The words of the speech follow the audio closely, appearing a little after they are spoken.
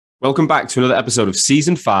Welcome back to another episode of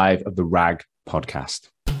Season 5 of the RAG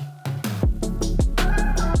podcast.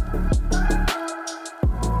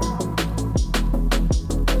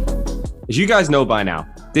 As you guys know by now,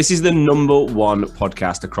 this is the number one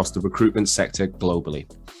podcast across the recruitment sector globally.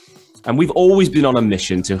 And we've always been on a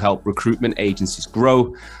mission to help recruitment agencies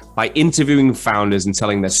grow by interviewing founders and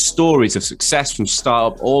telling their stories of success from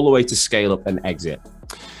startup all the way to scale up and exit.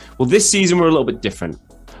 Well, this season we're a little bit different.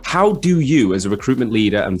 How do you, as a recruitment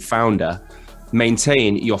leader and founder,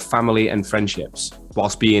 maintain your family and friendships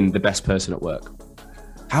whilst being the best person at work?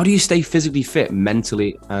 How do you stay physically fit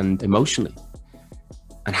mentally and emotionally?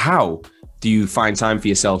 And how do you find time for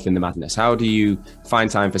yourself in the madness? How do you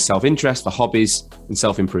find time for self-interest, for hobbies, and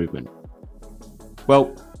self-improvement?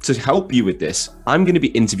 Well, to help you with this, I'm going to be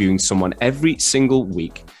interviewing someone every single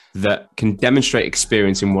week that can demonstrate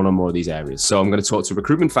experience in one or more of these areas. So I'm going to talk to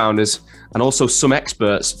recruitment founders and also some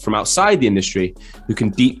experts from outside the industry who can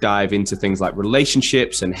deep dive into things like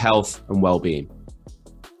relationships and health and well-being.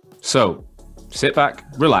 So sit back,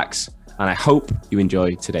 relax, and I hope you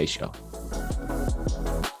enjoy today's show.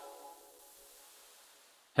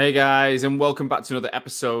 Hey guys, and welcome back to another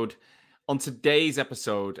episode. On today's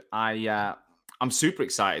episode, I'm super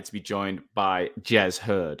excited to be joined by Jez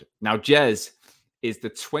Heard. Now, Jez is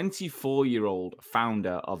the 24-year-old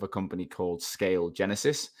founder of a company called Scale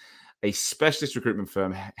Genesis, a specialist recruitment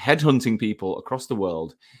firm headhunting people across the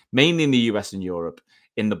world, mainly in the US and Europe,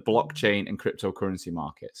 in the blockchain and cryptocurrency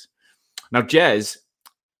markets. Now, Jez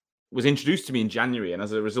was introduced to me in January, and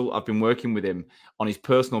as a result, I've been working with him on his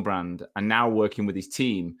personal brand and now working with his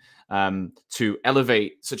team to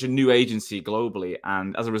elevate such a new agency globally.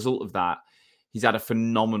 And as a result of that, he's had a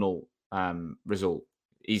phenomenal result.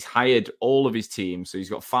 He's hired all of his team. So he's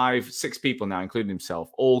got 5-6 people now, including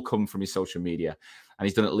himself, all come from his social media. And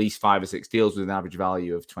he's done at least 5 or 6 deals with an average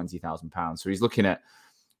value of £20,000. So he's looking at,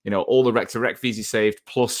 all the rec-to-rec fees he saved,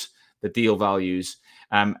 plus the deal values,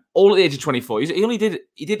 all at the age of 24. He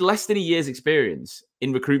did less than a year's experience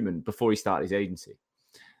in recruitment before he started his agency.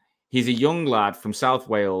 He's a young lad from South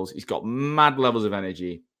Wales. He's got mad levels of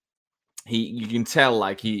energy. You can tell,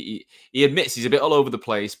 like he admits he's a bit all over the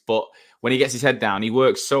place, but when he gets his head down, he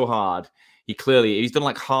works so hard. He's done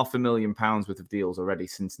like £500,000 worth of deals already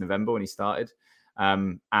since November when he started.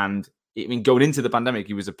 And going into the pandemic,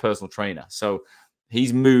 he was a personal trainer. So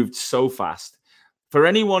he's moved so fast. For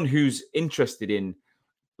anyone who's interested in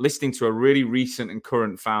listening to a really recent and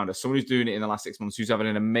current founder, someone who's doing it in the last 6 months, who's having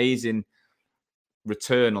an amazing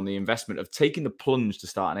return on the investment of taking the plunge to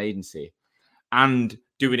start an agency and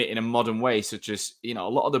doing it in a modern way, such as, a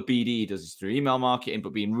lot of the BD does is through email marketing,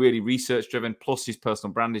 but being really research driven, plus his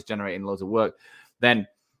personal brand is generating loads of work. Then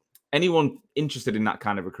anyone interested in that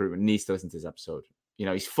kind of recruitment needs to listen to this episode.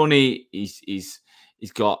 He's funny. He's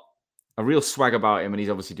got a real swag about him, and he's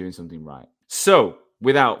obviously doing something right. So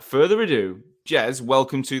without further ado, Jez,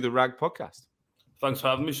 welcome to the RAG podcast. Thanks for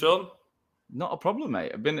having me, Sean. Not a problem,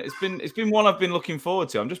 mate. It's been one I've been looking forward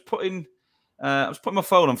to. I'm just putting my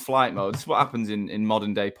phone on flight mode. This is what happens in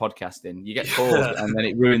modern day podcasting. You get called and then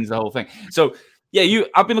it ruins the whole thing. So yeah,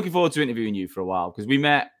 I've been looking forward to interviewing you for a while because we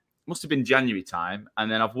met, must have been January time.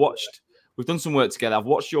 And then we've done some work together. I've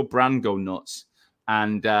watched your brand go nuts.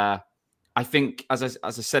 And I think, as I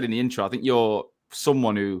said in the intro, I think you're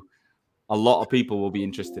someone who a lot of people will be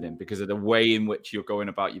interested in because of the way in which you're going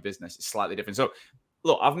about your business. It's slightly different. So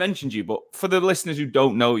look, I've mentioned you, but for the listeners who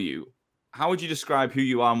don't know you, how would you describe who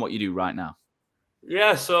you are and what you do right now?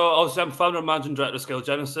 Yeah, so obviously I'm founder and managing director of Scale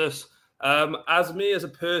Genesis. As me as a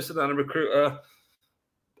person and a recruiter,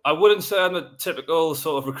 I wouldn't say I'm a typical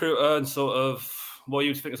sort of recruiter and sort of what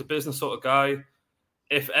you'd think is a business sort of guy.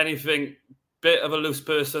 If anything, bit of a loose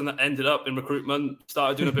person that ended up in recruitment,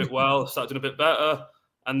 started doing a bit well, started doing a bit better.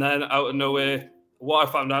 And then out of nowhere, what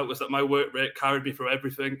I found out was that my work rate carried me through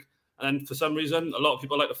everything. And for some reason, a lot of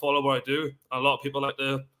people like to follow what I do. And a lot of people like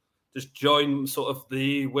to just join sort of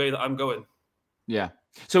the way that I'm going. Yeah.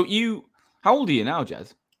 So how old are you now,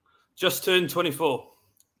 Jez? Just turned 24.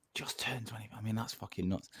 Just turned 20. I mean, that's fucking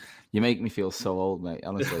nuts. You make me feel so old, mate,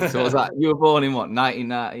 honestly. So was that, you were born in what,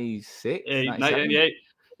 1996? 1998.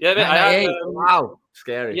 Yeah, mate, 1998. Wow.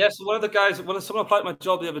 Scary. Yes, one of the guys, when someone applied my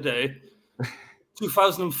job the other day,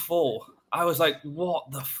 2004, I was like,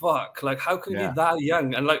 what the fuck? Like, how can you be that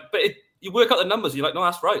young? And like, but you work out the numbers, you're like, no,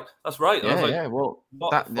 that's right. That's right. Yeah, like, yeah. Well,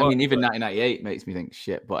 even 1998 makes me think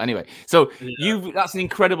shit. But anyway, so that's an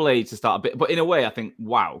incredible age to start a bit. But in a way, I think,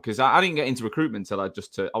 wow, because I didn't get into recruitment until I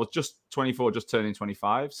was just 24, just turning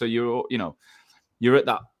 25. So you're at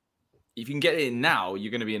that. If you can get it in now,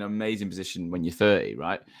 you're going to be in an amazing position when you're 30,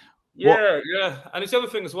 right? Yeah. And it's the other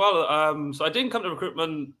thing as well. So I didn't come to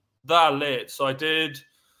recruitment that late. So I did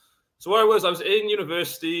So where I was in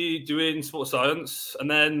university doing sports science, and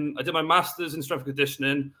then I did my master's in strength and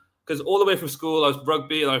conditioning because all the way from school I was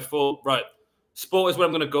rugby, and I thought, right, sport is where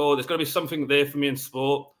I'm going to go. There's going to be something there for me in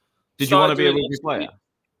sport. Did you want to be a rugby player?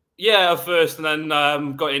 Yeah, at first, and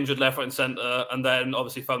then got injured left, right, and centre, and then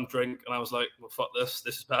obviously found drink, and I was like, well, fuck this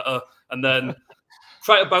is better. And then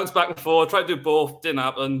tried to bounce back and forth, tried to do both, didn't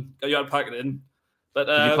happen. You had to pack it in. But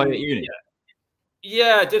did you play at uni?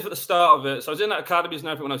 Yeah, I did at the start of it. So I was in that academies and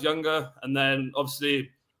everything when I was younger, and then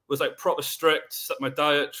obviously was like proper strict, set my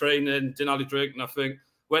diet, training, didn't hardly drink, nothing.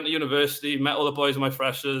 Went to university, met all the boys in my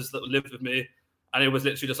freshers that lived with me, and it was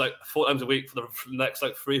literally just like 4 times a week for the next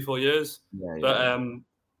like 3-4 years. But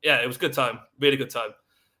yeah, it was a good time, really good time.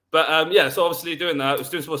 But yeah, so obviously doing that, I was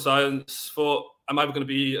doing sports science, thought I'm either going to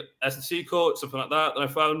be S&C coach, something like that. Then I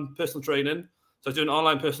found personal training. So I was doing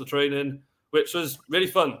online personal training, which was really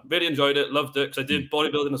fun. Really enjoyed it, loved it, because I did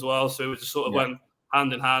bodybuilding as well. So it just sort of went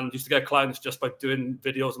hand in hand. Used to get clients just by doing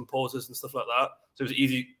videos and poses and stuff like that. So it was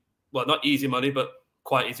easy, well, not easy money, but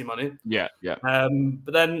quite easy money. Yeah.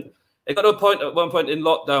 But then it got to a point at one point in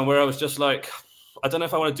lockdown where I was just like, I don't know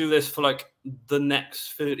if I want to do this for like the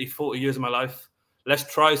next 30, 40 years of my life. Let's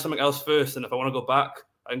try something else first. And if I want to go back,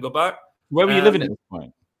 I can go back. Where were you living at this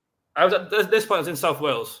point? I was at this point, I was in South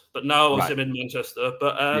Wales, but now I'm in Manchester.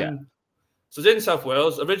 But so I was in South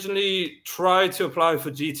Wales. Originally tried to apply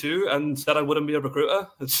for G2 and said I wouldn't be a recruiter.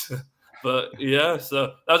 But yeah,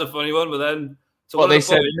 so that was a funny one. But then, so they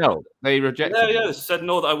said no, they rejected. Yeah, they said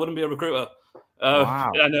no that I wouldn't be a recruiter.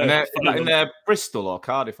 Wow. In their Bristol or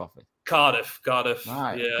Cardiff office? Cardiff.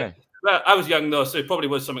 Right, yeah. Okay. Well, I was young though, so it probably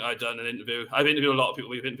was something I'd done in an interview. I've interviewed a lot of people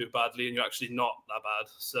we've interviewed badly, and you're actually not that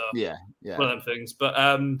bad. So yeah, one of them things. But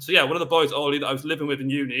so yeah, one of the boys, Ollie, that I was living with in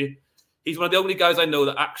uni, he's one of the only guys I know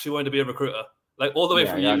that actually wanted to be a recruiter. Like all the way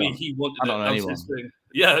from uni, he wanted it. That was his thing.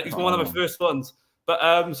 Yeah, he's one of my first ones.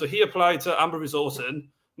 But so he applied to Amber Resourcing,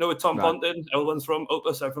 with Tom Ponting, everyone's from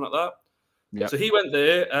Opus, everything like that. Yeah. So he went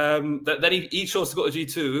there. Then he chose to go to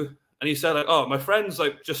G2, and he said like, "Oh, my friends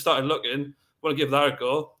like just started looking. Want to give that a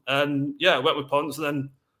go?" And yeah, I went with Ponce, and then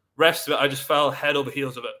rest of it, I just fell head over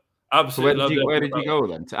heels of it. Absolutely. So where did you go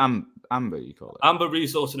then? To Amber, you call it? Amber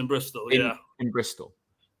Resourcing in Bristol. In Bristol.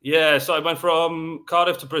 Yeah, so I went from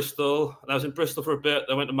Cardiff to Bristol, and I was in Bristol for a bit.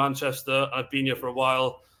 Then I went to Manchester, and I've been here for a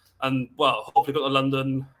while. And well, hopefully go to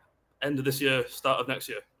London end of this year, start of next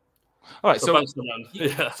year. All right, so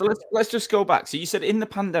let's just go back. So you said in the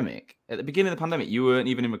pandemic, at the beginning of the pandemic, you weren't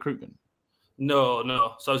even in recruitment. No.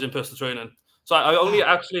 So I was in personal training. So I only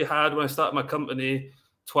actually had, when I started my company,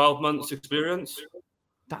 12 months experience.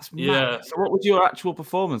 That's mad. Yeah. So what was your actual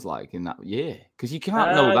performance like in that year? Because you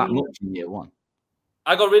can't know that much in year one.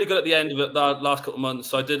 I got really good at the end of it, that last couple of months.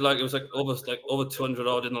 So I did it was over 200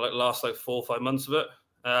 odd in the last 4 or 5 months of it.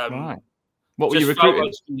 Right. What were you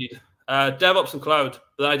recruiting? DevOps and cloud.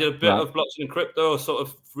 Then I did a bit of blockchain and crypto, sort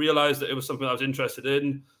of realized that it was something I was interested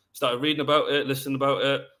in, started reading about it, listening about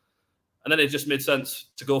it. And then it just made sense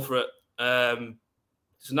to go for it.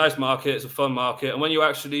 It's a nice market. It's a fun market. And when you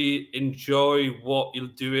actually enjoy what you're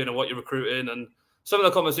doing and what you're recruiting, and some of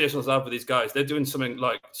the conversations I have with these guys, they're doing something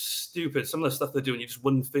like stupid. Some of the stuff they're doing, you just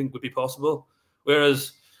wouldn't think would be possible.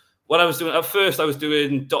 Whereas what I was doing, at first I was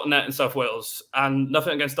doing .NET in South Wales, and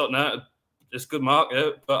nothing against .NET. It's a good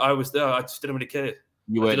market, but I was there. I just didn't really care.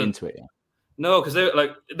 You weren't into it, yeah? No, because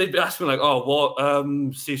they'd ask me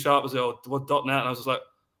what C# was it, or what .NET, and I was just like,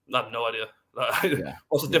 I have no idea.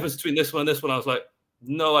 What's the difference between this one and this one? I was like,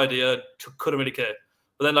 no idea. Couldn't really care.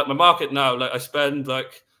 But then my market now, I spend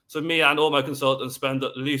so me and all my consultants spend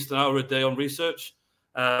at least an hour a day on research.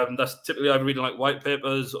 That's typically either reading white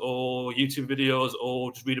papers or YouTube videos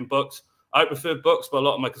or just reading books. I prefer books, but a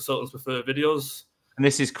lot of my consultants prefer videos. And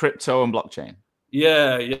this is crypto and blockchain.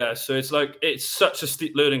 Yeah. So it's such a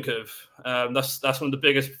steep learning curve. That's one of the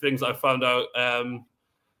biggest things that I found out,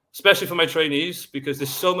 especially for my trainees, because there's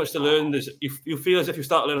so much to learn. You feel as if you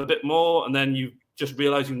start to learn a bit more, and then you just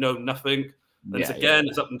realize you know nothing. And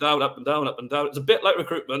it's up and down, up and down, up and down. It's a bit like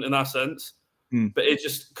recruitment in that sense, but it's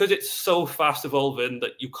just because it's so fast evolving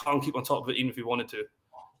that you can't keep on top of it even if you wanted to.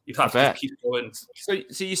 You have to just keep going.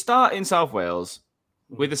 So you start in South Wales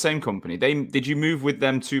with the same company. Did you move with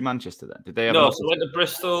them to Manchester then? Did they have? No, so I went to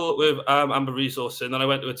Bristol with Amber Resourcing, then I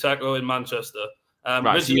went to Ateco in Manchester.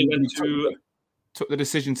 Right, so you took the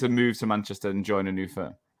decision to move to Manchester and join a new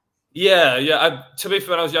firm. Yeah. To be fair,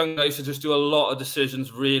 when I was young, I used to just do a lot of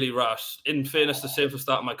decisions really rash. In fairness, the same for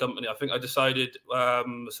starting my company. I think I decided,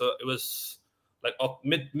 so it was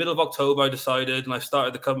middle of October I decided, and I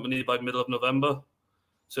started the company by middle of November.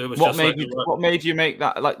 So it was what made you make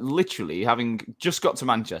that, literally having just got to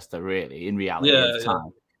Manchester, really, in reality at the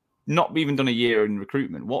time? not even done a year in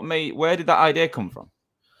recruitment. Where did that idea come from?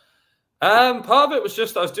 Part of it was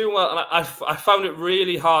just I was doing well, and I found it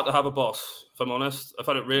really hard to have a boss. If I'm honest, I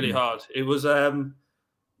found it really hard. It was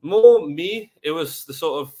more me. It was the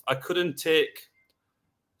sort of I couldn't take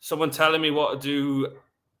someone telling me what to do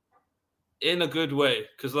in a good way,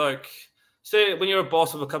 because like say when you're a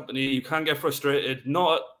boss of a company, you can get frustrated,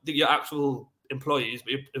 not at your actual employees,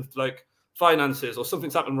 but if like finances or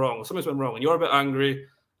something's happened wrong or something's went wrong, and you're a bit angry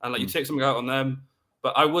and like you take something out on them.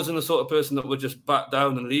 But I wasn't the sort of person that would just back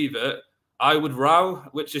down and leave it. I would row,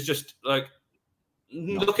 which is just like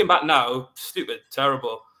looking back now, stupid,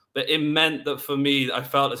 terrible. But it meant that for me, I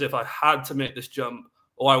felt as if I had to make this jump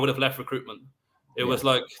or I would have left recruitment. It was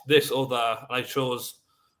like this or that. And I chose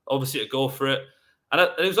obviously to go for it. And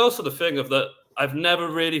it was also the thing of that I've never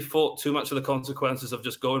really thought too much of the consequences of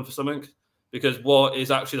just going for something, because what is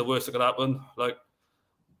actually the worst that could happen? Like,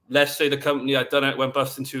 let's say the company I'd done it went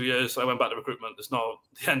bust in 2 years, so I went back to recruitment. It's not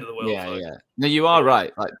the end of the world. Yeah. No, you are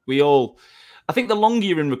right. Like I think the longer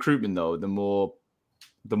you're in recruitment, though, the more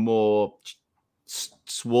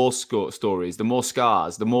war stories, the more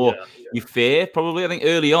scars, the more you fear. Probably, I think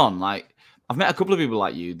early on, like I've met a couple of people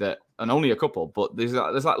like you and only a couple, but there's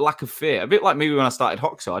like lack of fear. A bit like me when I started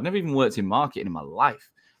Hoxo. I'd never even worked in marketing in my life.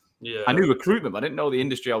 Yeah, I knew recruitment, but I didn't know the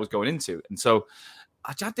industry I was going into, and so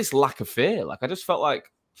I had this lack of fear. Like I just felt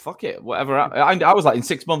like, fuck it, whatever. I was like, in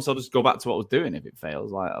 6 months, I'll just go back to what I was doing. If it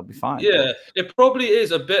fails, like I'll be fine. Yeah, it probably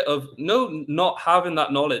is a bit of not having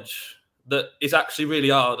that knowledge that is actually really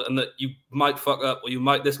hard, and that you might fuck up or you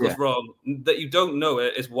might this goes wrong. That you don't know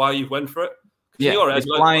it is why you went for it. Yeah, it's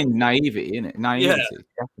blind naivety, isn't it? Naivety.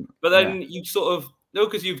 Yeah. But then you sort of no,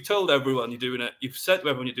 because you've told everyone you're doing it. You've said to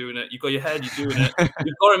everyone you're doing it. You've got your head, you're doing it.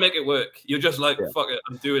 You've got to make it work. You're just like, fuck it,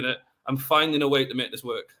 I'm doing it. I'm finding a way to make this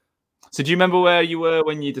work. So do you remember where you were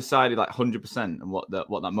when you decided like 100% and what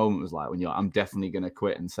that moment was like when you're like, I'm definitely going to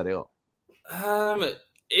quit and set it up?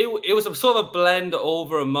 It was a sort of a blend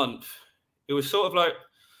over a month. It was sort of like,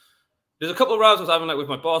 there's a couple of rounds I was having like with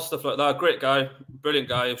my boss, stuff like that. Great guy, brilliant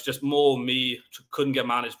guy. It was just more me, couldn't get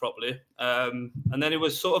managed properly. And then it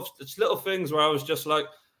was sort of it's little things where I was just like,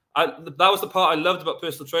 that was the part I loved about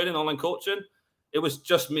personal training, online coaching. It was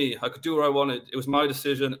just me. I could do what I wanted. It was my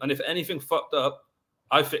decision. And if anything fucked up,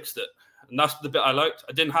 I fixed it. And that's the bit I liked.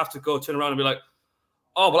 I didn't have to go turn around and be like,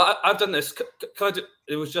 oh, well, I've done this. Can I do?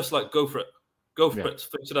 It was just like, go for it. Go for it.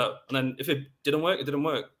 Fix it out. And then if it didn't work, it didn't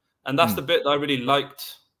work. And that's the bit that I really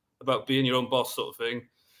liked about being your own boss sort of thing.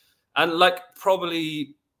 And like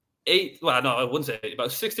probably I wouldn't say 8, about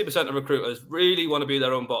 60% of recruiters really want to be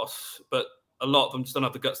their own boss, but a lot of them just don't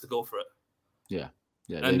have the guts to go for it. Yeah.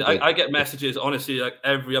 And I get messages, honestly, like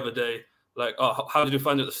every other day, like, oh, how did you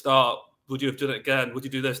find it at the start? Would you have done it again? Would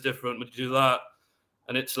you do this different? Would you do that?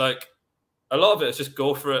 And it's like, a lot of it is just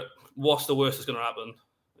go for it. What's the worst that's going to happen?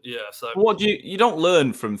 Yeah. So what you don't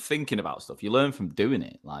learn from thinking about stuff. You learn from doing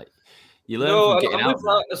it. Like you learn from getting out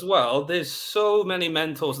that as well. There's so many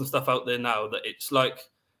mentors and stuff out there now that it's like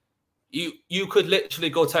you could literally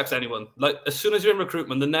go text anyone. Like as soon as you're in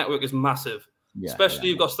recruitment, the network is massive. Especially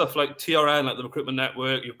you've got stuff like TRN, like the recruitment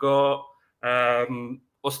network. You've got it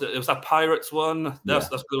was that Pirates one. That's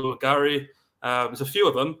good with Gary. There's a few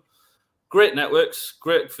of them. Great networks,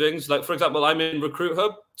 great things. Like for example, I'm in Recruit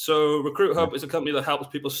Hub. So Recruit Hub is a company that helps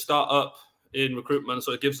people start up in recruitment.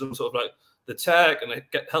 So it gives them sort of like the tech and it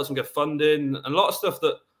helps them get funding and a lot of stuff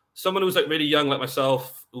that someone who's like really young like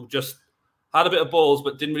myself who just had a bit of balls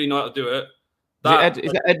but didn't really know how to do it.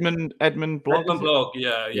 Is it Edmund Blog? Edmund Blog,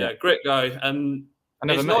 yeah, great guy. And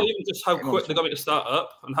it's not even just how quick they got me to start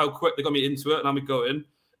up and how quick they got me into it and how me going.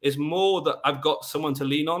 It's more that I've got someone to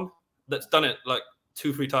lean on that's done it like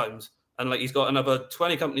 2-3 times. And like he's got another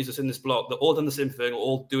 20 companies that's in this block that all done the same thing or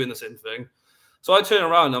all doing the same thing. So I turn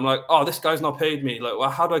around and I'm like, oh, this guy's not paid me. Like, well,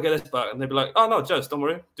 how do I get this back? And they'd be like, oh, no, Jez, don't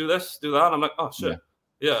worry. Do this, do that. And I'm like, oh, shit.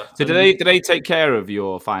 Yeah. So do they take care of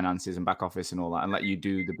your finances and back office and all that and let you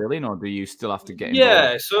do the billing, or do you still have to get involved?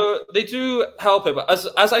 Yeah, so they do help it. But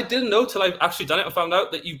as I didn't know till I've actually done it, I found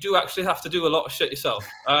out that you do actually have to do a lot of shit yourself.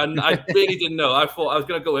 And I really didn't know. I thought I was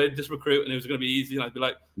going to go in, just recruit, and it was going to be easy. And I'd be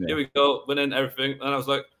like, here we go, win in everything. And I was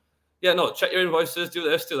like, yeah, no, check your invoices, do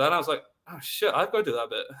this, do that. And I was like, oh, shit, I've got to do that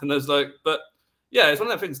bit. And there's like, but yeah, it's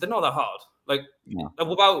one of the things, they're not that hard. Like,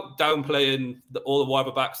 without downplaying all the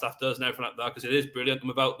whatever back staff does and everything like that, because it is brilliant. And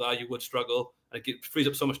without that, you would struggle. And it frees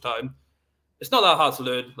up so much time. It's not that hard to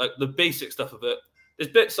learn, like the basic stuff of it.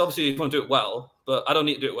 There's bits, obviously, you want to do it well, but I don't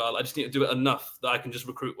need to do it well. I just need to do it enough that I can just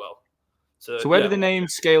recruit well. So where did the name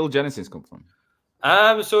Scale Genesis come from?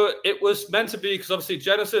 So it was meant to be, because obviously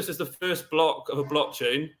Genesis is the first block of a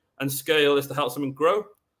blockchain, and Scale is to help someone grow.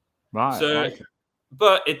 Right. So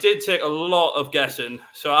But it did take a lot of guessing.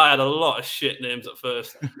 So I had a lot of shit names at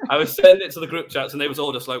first. I was sending it to the group chats and they was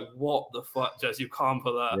all just like, what the fuck, Jez? You can't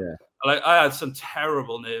put that. Yeah. Like, I had some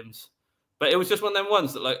terrible names. But it was just one of them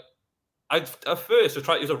ones that, like, at first I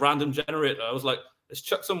tried to use a random generator. I was like, let's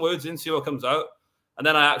chuck some words in, see what comes out. And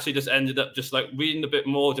then I actually just ended up just like reading a bit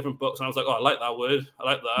more different books. And I was like, oh, I like that word. I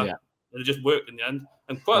like that. Yeah. And it just worked in the end.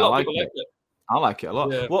 And quite a lot of people liked it. I like it a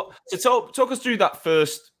lot. Yeah. What? So talk us through that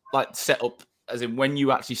first like setup, as in when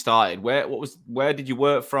you actually started. Where did you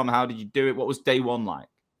work from? How did you do it? What was day one like?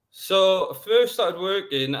 So first started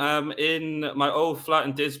working in my old flat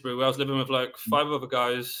in Disbury, where I was living with like 5 other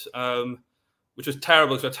guys, which was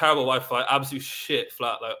terrible because we had terrible Wi-Fi, absolute shit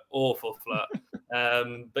flat, like awful flat.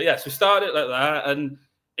 But yes, we started like that, and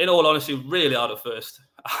in all honesty, really hard at first.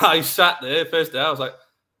 I sat there first day, I was like,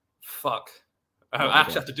 "Fuck, I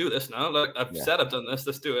actually have to do this now." Like I've said, I've done this.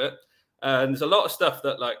 Let's do it. And there's a lot of stuff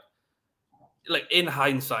that like in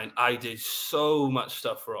hindsight, I did so much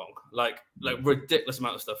stuff wrong, like ridiculous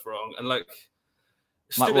amount of stuff wrong, and like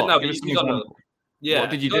stupid now. But you gotta, yeah. What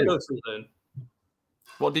did you do?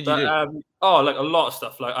 What did you do? Like a lot of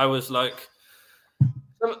stuff. Like I was like,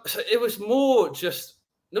 it was more just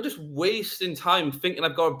not just wasting time thinking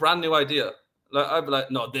I've got a brand new idea. Like I'd be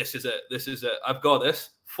like, no, this is it. This is it. I've got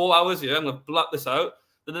this. 4 hours here. I'm gonna block this out.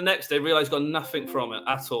 Then the next day, realize got nothing from it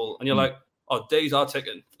at all, and you're like, oh, days are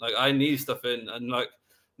ticking. Like I need stuff in, and like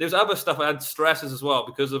there's other stuff. I had stresses as well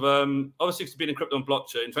because of obviously being in crypto and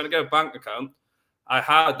blockchain, trying to get a bank account. I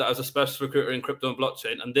had that as a specialist recruiter in crypto and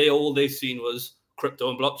blockchain, and all they seen was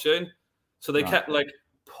crypto and blockchain. So they kept like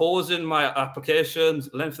pausing my applications,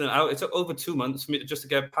 lengthening it out. It took over 2 months for me just to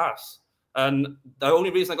get past. And the only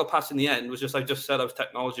reason I got past in the end was just I just said I was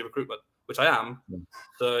technology recruitment, which I am.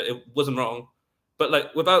 So it wasn't wrong. But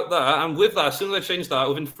like without that, and with that, as soon as I changed that,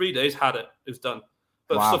 within 3 days, had it. It was done.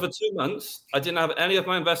 But so for 2 months, I didn't have any of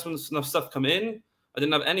my investments enough stuff come in. I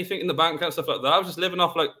didn't have anything in the bank account, stuff like that. I was just living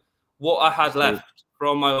off like what I had left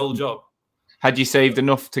from my old job. Had you saved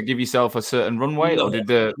enough to give yourself a certain runway, or did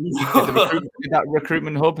the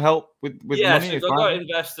recruitment hub help with money? Yeah, so I got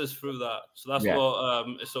investors through that. So that's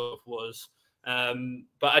what it sort of was.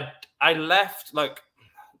 But I left like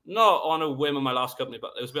not on a whim of my last company,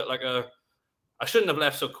 but it was a bit like I shouldn't have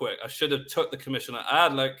left so quick. I should have took the commission. I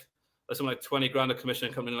had like something like 20 grand of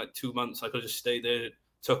commission coming in like 2 months. I could have just stayed there,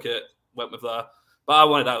 took it, went with that. But I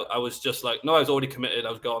wanted out. I was just like, no, I was already committed.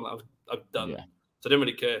 I was gone. I was done. Yeah. So I didn't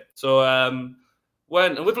really care. So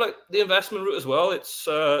went, and with like the investment route as well, it's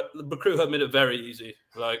the Recruit Hub made it very easy.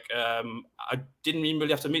 Like I didn't even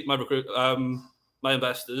really have to meet my my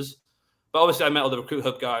investors. But obviously I met all the Recruit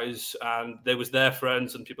Hub guys, and they was their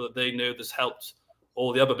friends and people that they knew. This helped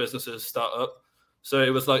all the other businesses start up. So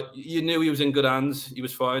it was like, you knew he was in good hands. He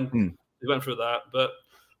was fine. We went through that. But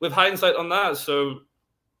with hindsight on that, so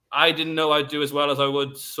I didn't know I'd do as well as I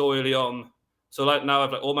would so early on. So like now,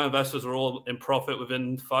 I've like all my investors are all in profit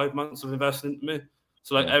within 5 months of investing into me.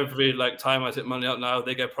 So like every like time I take money out now,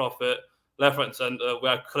 they get profit left, right, and center.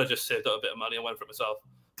 Where I could have just saved up a bit of money and went for it myself.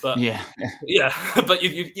 But yeah. But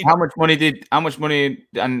you how much money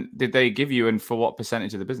did they give you, and for what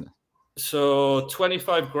percentage of the business? So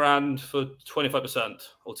 25 grand for 25%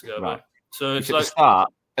 altogether. Right. So it's like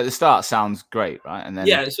at the start sounds great, right? And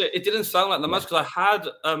then so it didn't sound like that much because I had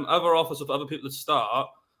other offers of other people to start,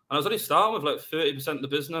 and I was only starting with like 30% of the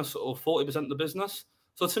business or 40% of the business.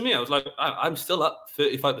 So to me, I was like, I'm still up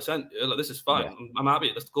 35%. Like this is fine. Yeah. I'm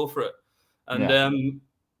happy. Let's go for it. And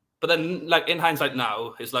but then like in hindsight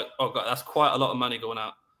now, it's like, oh god, that's quite a lot of money going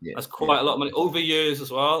out. Yeah. That's quite a lot of money over years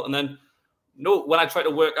as well. And then when I try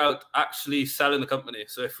to work out actually selling the company,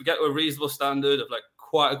 so if we get to a reasonable standard of like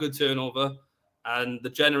quite a good turnover, and the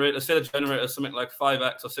generator, say the generator is something like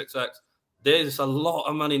 5x or 6x, there's a lot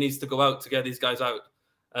of money needs to go out to get these guys out.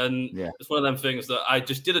 And it's one of them things that I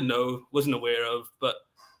just didn't know, wasn't aware of. But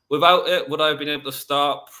without it, would I have been able to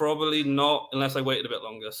start? Probably not, unless I waited a bit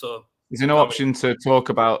longer. So is there no option to talk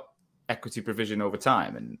about equity provision over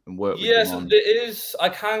time and work with them on? There is. I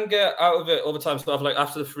can get out of it over time. So I've like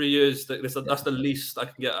after the 3 years, that's the least I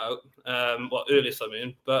can get out. Earliest I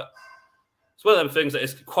mean. But it's one of them things that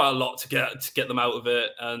it's quite a lot to get them out of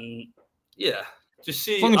it. And just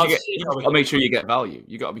see. As long as you got to make sure you get value.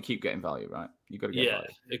 You got to keep getting value, right? You got to get value.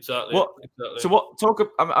 Exactly. So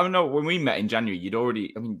I know when we met in January,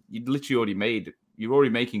 you'd literally already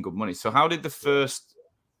making good money. So how did the first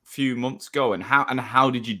few months go, and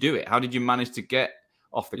how did you do it? How did you manage to get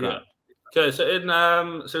off the ground? Okay, so in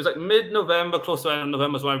so it was like mid-November, close to the end of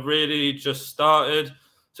November is when I really just started.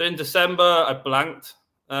 So in December, I blanked.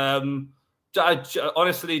 I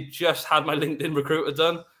honestly just had my LinkedIn recruiter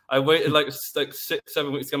done. I waited like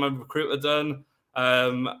 6-7 weeks to get my recruiter done.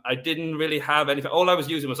 I didn't really have anything. All I was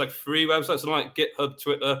using was like free websites, like GitHub,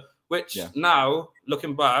 Twitter, which now,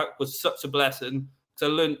 looking back, was such a blessing because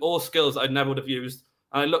I learned all skills that I never would have used.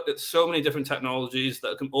 And I looked at so many different technologies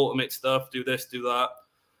that can automate stuff, do this, do that.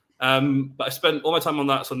 But I spent all my time on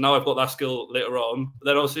that. So now I've got that skill later on. But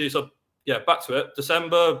then obviously, back to it.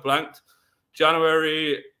 December, blanked.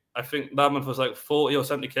 January, I think that month was like 40 or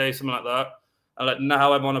 70K, something like that. And like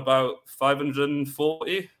now I'm on about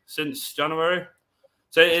 540 since January.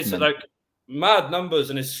 So it's like mad numbers,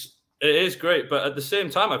 and it is great. But at the same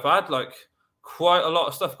time, I've had like quite a lot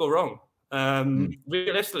of stuff go wrong.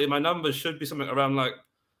 Realistically, my numbers should be something around like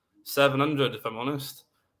 700, if I'm honest.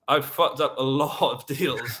 I've fucked up a lot of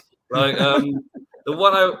deals. Like the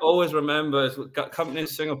one I always remember is with a company in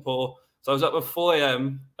Singapore. So I was up at 4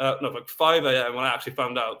 a.m. Like 5 a.m. when I actually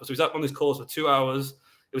found out. So we was up on this course for 2 hours.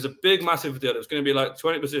 It was a big, massive deal. It was going to be like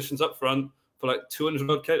 20 positions up front for like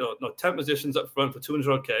 200K, or no, 10 positions up front for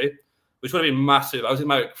 200K, which would have been massive. I was in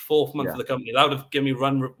my like, 4th month of the company. That would have given me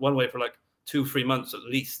runway for like 2-3 months, at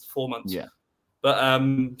least 4 months. Yeah. But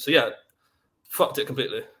fucked it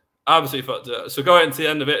completely. Absolutely fucked it. So going into the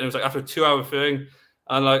end of it, and it was like after a 2-hour thing,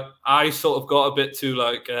 and like I sort of got a bit too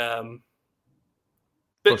like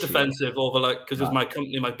bit defensive over like, because it was my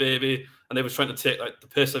company, my baby, and they were trying to take like the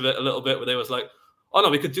piss of it a little bit, where they was like, oh no,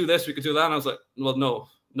 we could do this, we could do that. And I was like, well, no.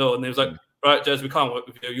 And they was like, right, Jez, we can't work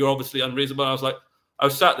with you. You're obviously unreasonable. And I was like, I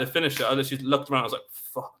was sat there, finished it. I literally looked around. I was like,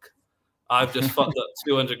 fuck, I've just fucked up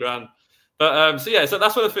 200 grand. But so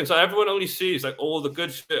that's one of the things. So everyone only sees like all the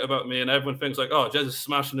good shit about me, and everyone thinks like, oh, Jez is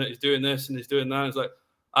smashing it. He's doing this and he's doing that. And it's like,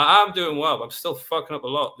 I am doing well, but I'm still fucking up a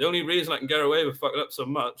lot. The only reason I can get away with fucking up so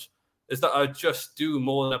much is that I just do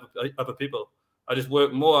more than other people. I just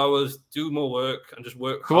work more hours, do more work, and just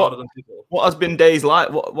work harder than people. What has been days like?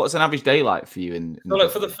 What's an average day like for you? So like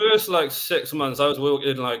for the first like 6 months, I was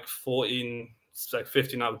working like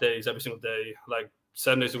 15-hour days every single day, like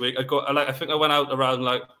 7 days a week. I think I went out around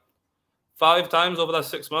like 5 times over that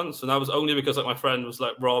 6 months, and that was only because like my friend was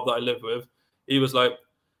like Rob that I live with. He was like,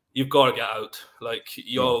 "You've got to get out. Like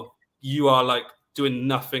you are like doing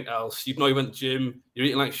nothing else. You've not even went to the gym. You're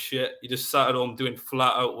eating like shit. You just sat at home doing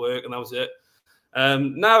flat out work, and that was it."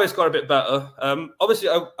 Now it's got a bit better. Obviously,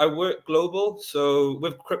 I work global, so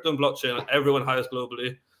with crypto and blockchain, everyone hires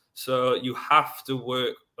globally. So you have to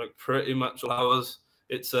work like pretty much all hours.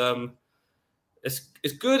 It's good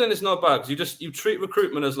and it's not bad, because you treat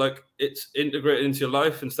recruitment as like it's integrated into your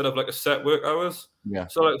life instead of like a set work hours. Yeah.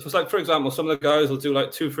 So like for example, some of the guys will do like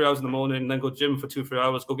 2-3 hours in the morning, then go gym for 2-3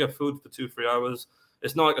 hours, go get food for 2-3 hours.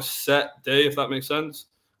 It's not like a set day, if that makes sense,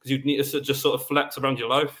 because you need to just sort of flex around your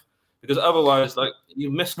life. Because otherwise, like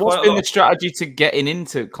you miss quite a lot. What's been the strategy to getting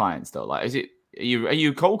into clients though? Like, are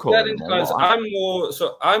you cold calling? I'm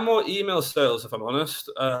more email sales, if I'm honest.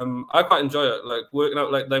 I quite enjoy it, like working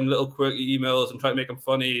out like them little quirky emails and trying to make them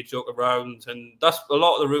funny, joke around, and that's a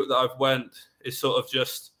lot of the route that I've went, is sort of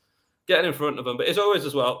just getting in front of them. But it's always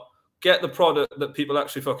as well, get the product that people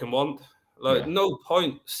actually fucking want. Like no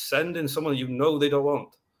point sending someone you know they don't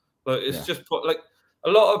want. Like it's just like. A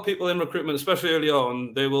lot of people in recruitment, especially early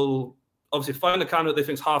on, they will obviously find a candidate they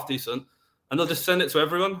think's half decent, and they'll just send it to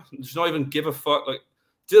everyone. Just not even give a fuck. Like,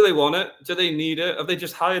 do they want it? Do they need it? Have they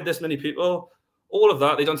just hired this many people? All of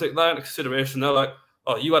that, they don't take that into consideration. They're like,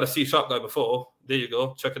 oh, you had a C# guy before. There you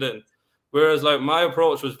go. Check it in. Whereas like my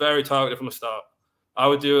approach was very targeted from the start. I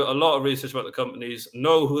would do a lot of research about the companies,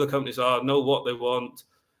 know who the companies are, know what they want.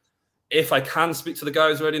 If I can speak to the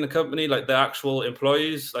guys already in the company, like the actual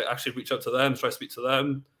employees, like actually reach out to them, try to speak to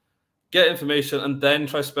them, get information, and then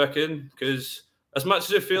try spec in. Because as much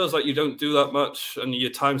as it feels like you don't do that much and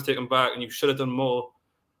your time's taken back and you should have done more,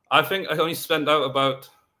 I think I only spent out about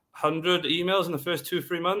 100 emails in the first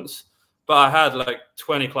 2-3 months, but I had like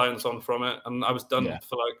 20 clients on from it, and I was done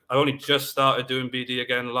for like, I only just started doing BD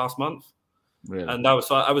again last month. Really? And I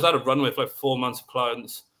was at a runway for like 4 months of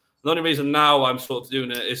clients. The only reason now I'm sort of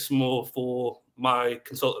doing it is more for my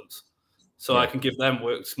consultants. So I can give them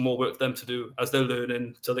more work for them to do as they're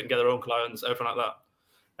learning, so they can get their own clients, everything like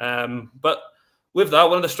that. But with that,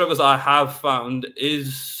 one of the struggles I have found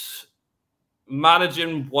is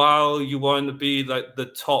managing while you want to be like the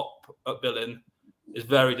top at billing is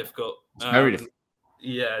very difficult. It's very difficult.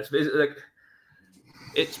 Yeah, it's like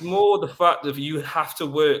it's more the fact that you have to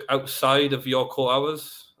work outside of your core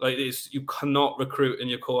hours. Like you cannot recruit in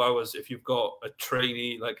your core hours if you've got a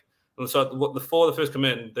trainee. Like, and so before they first come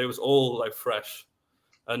in, they was all like fresh,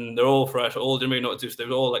 and they're all fresh. All didn't really know what to do. So they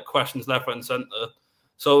were all like questions left, right, and center.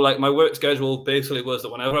 So like my work schedule basically was that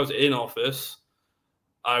whenever I was in office,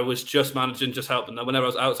 I was just managing, just helping. And whenever I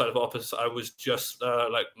was outside of office, I was just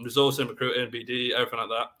like resourcing, recruiting, BD, everything like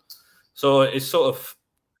that. So it's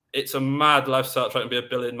a mad lifestyle trying to be a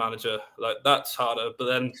billing manager. Like that's harder. But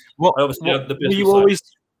then I obviously had the business side.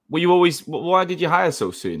 Were you always? Why did you hire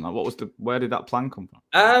so soon? Like, where did that plan come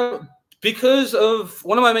from? Because of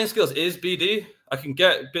one of my main skills is BD. I can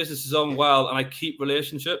get businesses on well, and I keep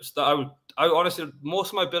relationships. I honestly, most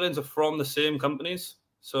of my billings are from the same companies.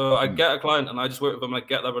 So I get a client, and I just work with them, and I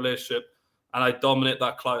get that relationship, and I dominate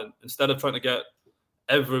that client instead of trying to get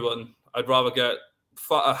everyone. I'd rather get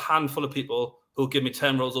a handful of people who'll give me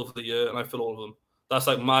 10 roles over the year, and I fill all of them. That's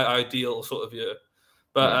like my ideal sort of year.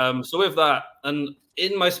 But so with that, and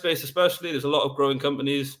in my space especially, there's a lot of growing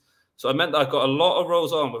companies. So I meant that I got a lot of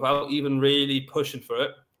roles on without even really pushing for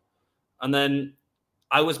it. And then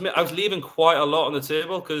I was leaving quite a lot on the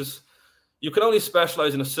table because you can only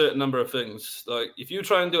specialize in a certain number of things. Like if you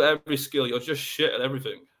try and do every skill, you're just shit at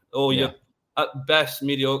everything. Or you're at best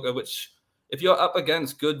mediocre, which if you're up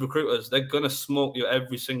against good recruiters, they're going to smoke you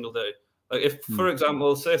every single day. Like if, for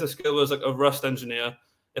example, say if the skill was like a Rust engineer,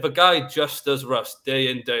 if a guy just does Rust day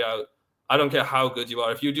in, day out, I don't care how good you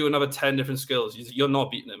are. If you do another 10 different skills, you're not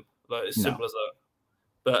beating him. Like it's simple as that.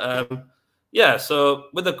 But so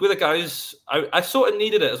with the guys, I sort of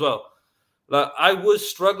needed it as well. Like I was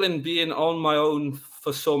struggling being on my own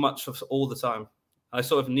for so much of all the time. I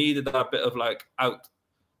sort of needed that bit of like out.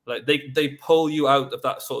 Like they pull you out of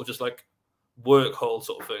that sort of just like work hole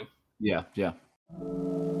sort of thing. Yeah.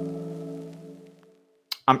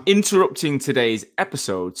 I'm interrupting today's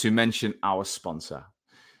episode to mention our sponsor.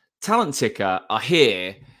 Talent Ticker are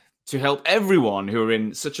here to help everyone who are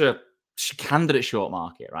in such a candidate short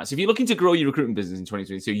market, right? So if you're looking to grow your recruitment business in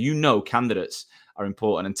 2022, you know candidates are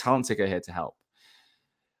important and Talent Ticker are here to help.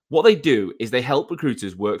 What they do is they help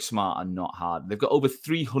recruiters work smart and not hard. They've got over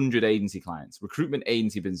 300 agency clients, recruitment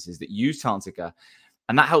agency businesses that use Talent Ticker,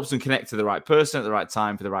 and that helps them connect to the right person at the right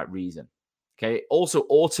time for the right reason. Okay. It also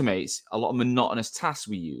automates a lot of monotonous tasks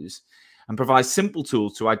we use and provides simple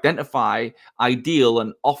tools to identify ideal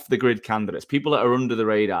and off-the-grid candidates, people that are under the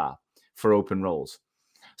radar for open roles.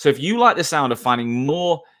 So if you like the sound of finding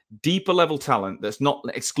more deeper level talent that's not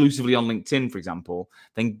exclusively on LinkedIn, for example,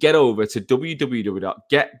 then get over to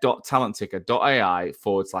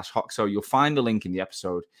www.get.talentticker.ai/Hoxo. You'll find the link in the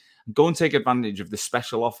episode and go and take advantage of the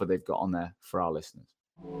special offer they've got on there for our listeners.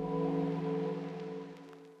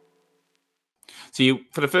 So you,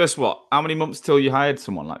 for the first, how many months till you hired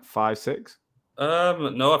someone? Like 5, 6?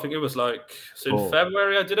 No, I think it was like in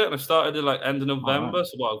February I did it, and I started at like end of November. Right.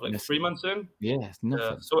 So like 3 months in. Yeah, it's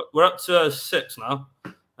nothing. So we're up to 6 now.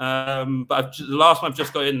 But the last one I've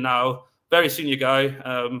just got in now, very senior guy.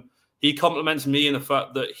 He compliments me in the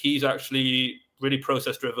fact that he's actually really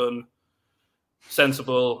process driven,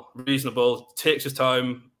 sensible, reasonable, takes his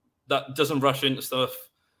time, that doesn't rush into stuff.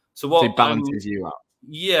 So he balances you out.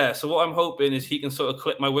 Yeah. So what I'm hoping is he can sort of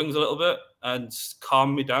clip my wings a little bit and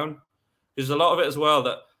calm me down. There's a lot of it as well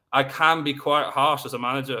that I can be quite harsh as a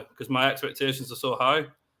manager because my expectations are so high.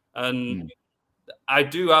 And I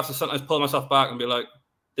do have to sometimes pull myself back and be like,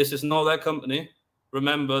 this is not their company.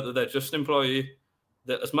 Remember that they're just an employee.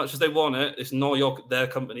 That as much as they want it, it's not their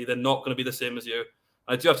company. They're not going to be the same as you.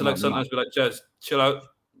 I do have to sometimes be like, Jez, chill out.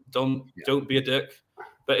 Don't be a dick.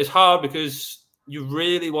 But it's hard because you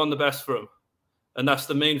really want the best for them. And that's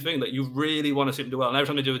the main thing, that you really want to see them do well. And every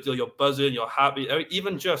time they do a deal, you're buzzing, you're happy.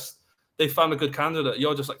 Even just they found a good candidate,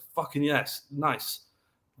 you're just like, fucking yes, nice.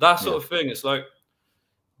 That sort of thing. It's like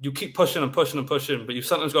you keep pushing and pushing and pushing, but you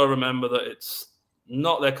sometimes got to remember that it's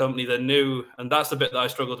not their company, they're new. And that's the bit that I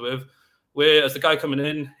struggled with. Whereas the guy coming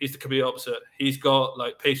in, he's the complete opposite. He's got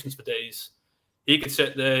like patience for days. He could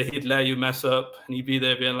sit there, he'd let you mess up, and he'd be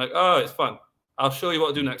there being like, oh, it's fun. I'll show you what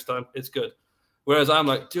to do next time. It's good. Whereas I'm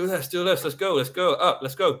like, do this, let's go, up,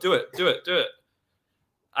 let's go, do it.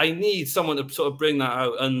 I need someone to sort of bring that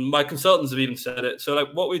out. And my consultants have even said it. So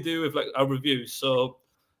like what we do with like our reviews. So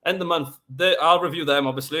end of the month, I'll review them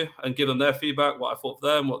obviously and give them their feedback, what I thought for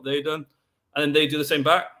them, what they done. And then they do the same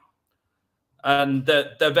back. And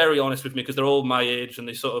they're very honest with me because they're all my age and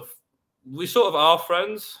we sort of are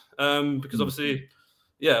friends. Because obviously,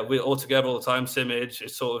 we're all together all the time, same age. It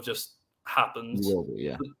sort of just happens.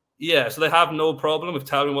 Yeah, so they have no problem with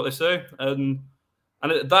telling me what they say. And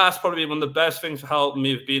that's probably one of the best things for helping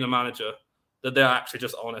me with being a manager, that they're actually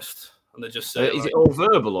just honest. And they just say... Is it all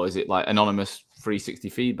verbal or is it like anonymous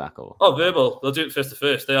 360 feedback? Or verbal. They'll do it face to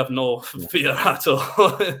face. They have no fear at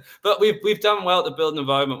all. But we've done well to build an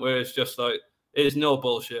environment where it's just like, it's no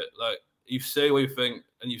bullshit. Like, you say what you think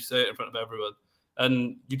and you say it in front of everyone.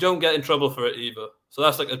 And you don't get in trouble for it either. So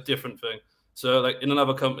that's like a different thing. So like in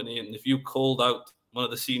another company, and if you called out one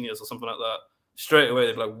of the seniors or something like that, straight away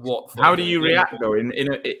they'd be like, what? How do you react though?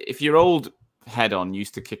 If your old head on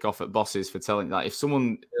used to kick off at bosses for telling, like, if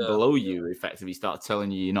someone below you effectively starts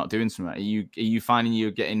telling you you're not doing something, are you finding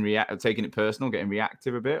you're getting taking it personal, getting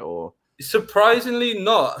reactive a bit, or? Surprisingly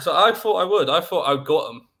not. So I thought I would. I thought I'd got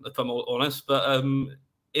them, if I'm honest. But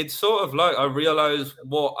it's sort of like I realized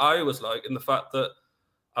what I was like in the fact that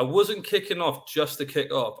I wasn't kicking off just to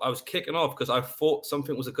kick off. I was kicking off because I thought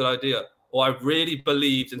something was a good idea, or I really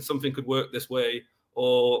believed in something could work this way,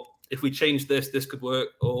 or if we changed this, this could work,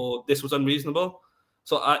 or this was unreasonable.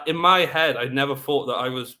 So in my head, I never thought that I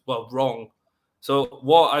was, wrong. So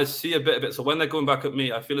what I see a bit of it. So when they're going back at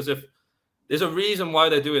me, I feel as if there's a reason why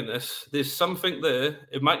they're doing this. There's something there.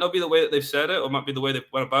 It might not be the way that they've said it, or it might be the way they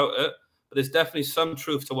went about it, but there's definitely some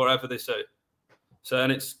truth to whatever they say. So,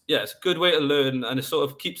 and it's a good way to learn, and it sort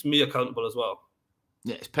of keeps me accountable as well.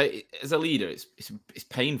 Yeah, as a leader, it's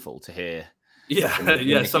painful to hear.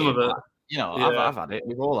 Yeah, some of it. You know, I've had it.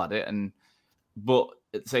 We've all had it, but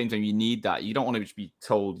at the same time, you need that. You don't want to just be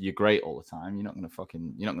told you're great all the time. You're not going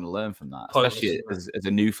to learn from that, especially as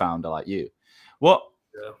a new founder like you. What?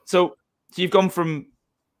 Yeah. So you've gone from,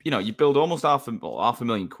 you build almost half a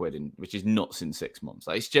million quid, which is nuts in 6 months.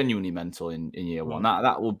 Like, it's genuinely mental in year one.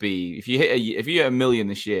 That will be, if you hit $1 million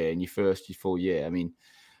this year in your full year. I mean,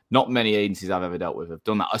 not many agencies I've ever dealt with have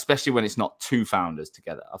done that, especially when it's not two founders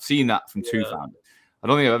together. I've seen that from two founders. I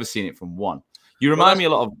don't think I've ever seen it from one. You remind me a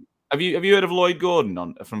lot of. Have you heard of Lloyd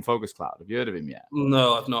Gordon from Focus Cloud? Have you heard of him yet?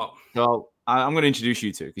 No, I've not. Well, I'm going to introduce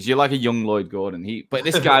you to, because you're like a young Lloyd Gordon. But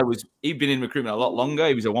this guy he'd been in recruitment a lot longer.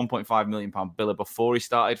 He was a £1.5 million biller before he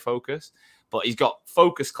started Focus. But he's got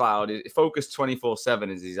Focus Cloud. Focus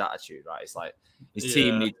 24/7 is his attitude, right? It's like his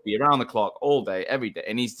team needs to be around the clock all day, every day,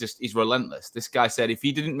 and he's relentless. This guy said if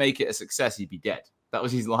he didn't make it a success, he'd be dead. That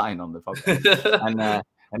was his line on the podcast.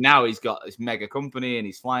 And now he's got this mega company and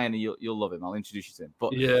he's flying. And you'll love him. I'll introduce you to him.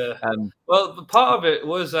 But well, the part of it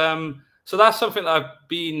was so that's something that I've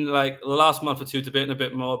been like the last month or two debating a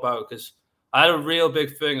bit more about, because I had a real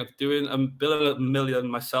big thing of doing billing $1 million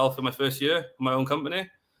myself in my first year, my own company,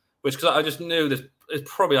 which because I just knew there's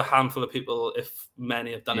probably a handful of people, if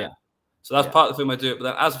many, have done it. So that's part of the thing I do. But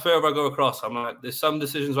then as further I go across, I'm like, there's some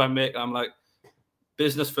decisions I make. I'm like,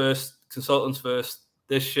 business first, consultants first,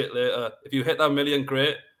 this shit later. If you hit that $1 million,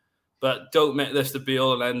 great, but don't make this the be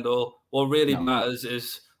all and end all. What really matters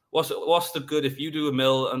is what's the good if you do $1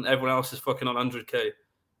 million and everyone else is fucking on 100K.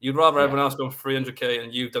 You'd rather everyone else go on 300K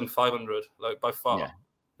and you've done 500, like by far.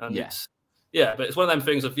 And it's but it's one of them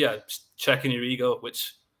things of just checking your ego,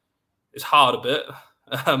 which is hard a bit,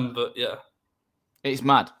 but it's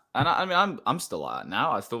mad. And I mean, I'm still like that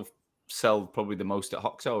now. I still sell probably the most at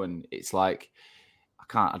Hoxo, and it's like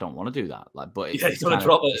I don't want to do that. Like, but you want to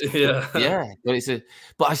drop it,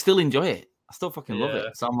 but I still enjoy it. I still fucking love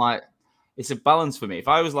it. So I'm like, it's a balance for me. If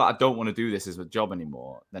I was like, I don't want to do this as a job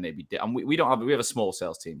anymore, then it'd be. And we have a small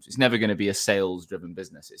sales team. So it's never going to be a sales driven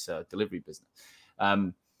business. It's a delivery business.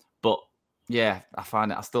 But yeah, I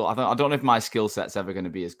find it. I don't know if my skill set's ever going to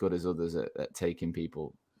be as good as others at taking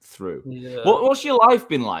people through. What's your life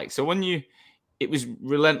been like? So it was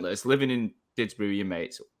relentless living in Didsbury with your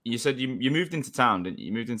mates. You said you moved into town, didn't you?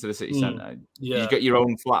 You moved into the city centre. You got your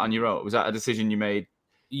own flat on your own. Was that a decision you made?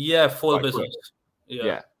 Yeah, for the business.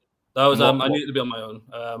 Yeah. That was I needed to be on my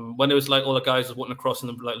own. When it was like all the guys was walking across in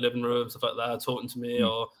the like living room, stuff like that, talking to me,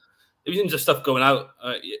 or even just stuff going out.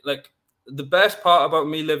 Like the best part about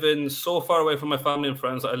me living so far away from my family and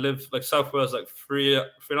friends, I live like South Wales, like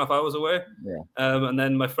 3.5 hours away. And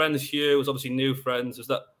then my friends here was obviously new friends. Is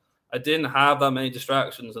that I didn't have that many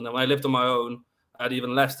distractions, and then when I lived on my own, I had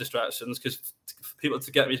even less distractions, because for people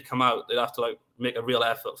to get me to come out, they'd have to like make a real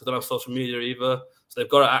effort. So I don't have social media either, so they've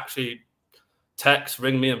got to actually text,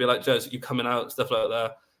 ring me, and be like, "Jez, you coming out?" Stuff like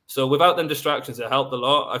that. So without them distractions, it helped a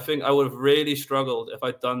lot. I think I would have really struggled if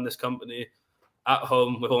I'd done this company at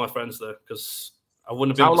home with all my friends there, because I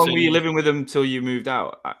wouldn't have been. How long were you living with them until you moved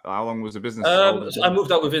out? How long was the business? I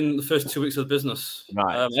moved out within the first 2 weeks of the business.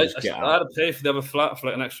 Right. I had to pay for the other flat for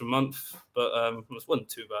like an extra month, but it wasn't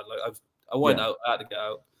too bad. Like I went out, I had to get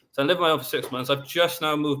out. So I lived my own for 6 months. I've just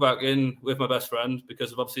now moved back in with my best friend,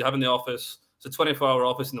 because of obviously having the office. It's a 24-hour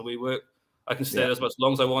office in the WeWork. I can stay there as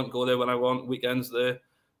long as I want, go there when I want, weekends there.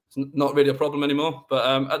 It's not really a problem anymore.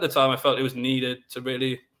 But at the time, I felt it was needed to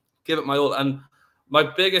really give it my all. And my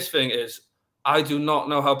biggest thing is I do not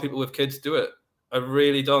know how people with kids do it. I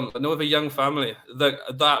really don't. I know with a young family, that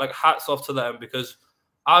like hats off to them, because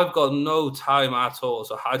I've got no time at all.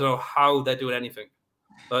 So I don't know how they're doing anything.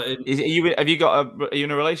 But are you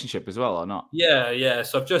in a relationship as well or not? Yeah.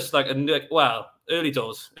 So I've just early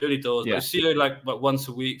doors. But I see her like once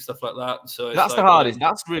a week, stuff like that. So that's the hardest.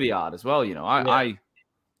 That's really hard as well. You know, I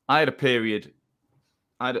had a period.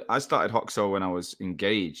 I started Hoxo when I was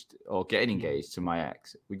engaged or getting engaged to my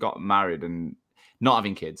ex. We got married and not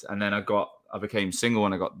having kids, and then I became single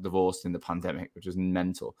when I got divorced in the pandemic, which was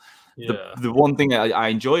mental. Yeah. The one thing I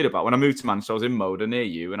enjoyed about when I moved to Manchester, I was in Moda near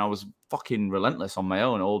you, and I was fucking relentless on my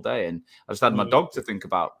own all day, and I just had my dog to think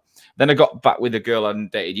about. Then I got back with a girl I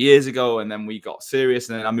dated years ago, and then we got serious,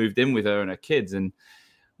 and then I moved in with her and her kids, and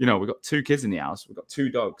we got 2 kids in the house, we've got 2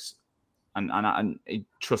 dogs, and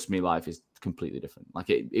trust me, life is completely different. Like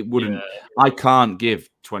it wouldn't. Yeah. I can't give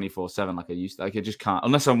 24/7 like I used to. Like I just can't,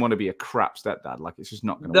 unless I want to be a crap stepdad. Like it's just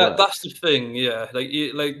not going to work. That's the thing, yeah. Like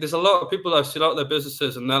there's a lot of people I've seen out their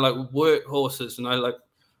businesses, and they're like workhorses, and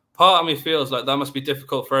part of me feels like that must be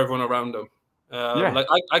difficult for everyone around them. Like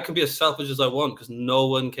I can be as selfish as I want because no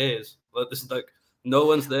one cares. Like this is like no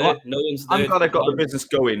one's there. Well, no one's there. I'm glad I got the business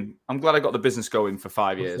going. I'm glad I got the business going for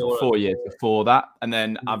 5 years or 4 years before that, and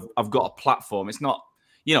then I've got a platform. It's not.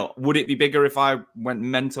 Would it be bigger if I went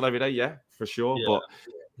mental every day? Yeah, for sure. Yeah, but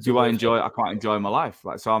do I enjoy it? I can't enjoy my life.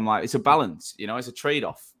 Like, so I'm like, it's a balance, it's a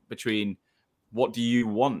trade-off between what do you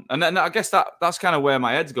want? And then I guess that's kind of where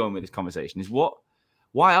my head's going with this conversation is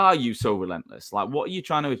why are you so relentless? Like, what are you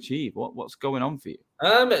trying to achieve? What's going on for you?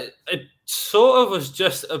 It sort of was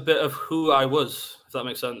just a bit of who I was, if that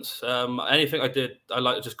makes sense. Anything I did, I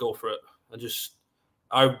like to just go for it.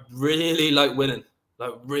 I really like winning,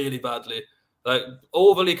 like really badly. Like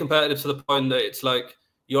overly competitive to the point that it's like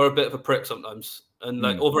you're a bit of a prick sometimes, and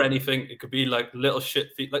like over anything, it could be like little shit.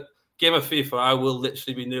 Like game of FIFA, I will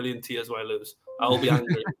literally be nearly in tears when I lose. I will be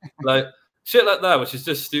angry, like shit like that, which is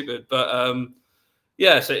just stupid. But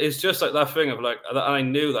yeah, so it's just like that thing of like, and I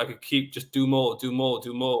knew that I could keep just do more, and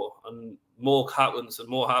more happens, and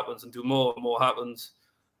more happens, and do more, and more happens.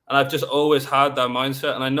 And I've just always had that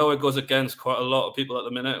mindset, and I know it goes against quite a lot of people at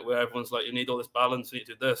the minute, where everyone's like, you need all this balance, you need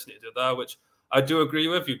to do this, you need to do that, which I do agree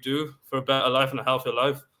with. You do for a better life and a healthier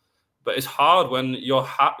life, but it's hard when you're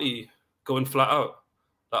happy going flat out.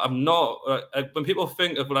 Like I'm not. When people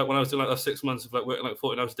think of like when I was doing like 6 months of like working like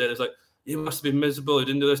 14 hours a day, it's like you must be miserable. You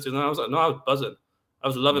didn't do this, do that. I was like, no, I was buzzing. I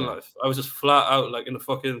was loving life. I was just flat out like in a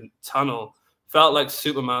fucking tunnel. Felt like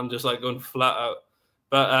Superman, just like going flat out.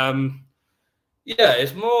 But yeah,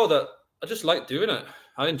 it's more that I just like doing it.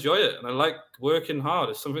 I enjoy it, and I like working hard.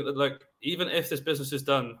 It's something that, like, even if this business is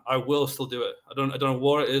done, I will still do it. I don't know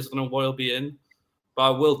what it is. I don't know what I'll be in, but I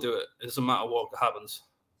will do it. It doesn't matter what happens.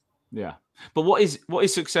 Yeah, but what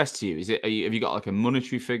is success to you? Is it have you got like a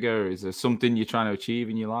monetary figure? Is there something you're trying to achieve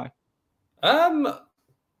in your life?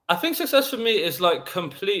 I think success for me is like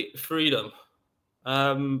complete freedom.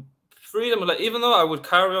 Freedom, like even though I would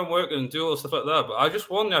carry on working and do all stuff like that, but I just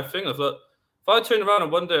want that thing of like, if I turned around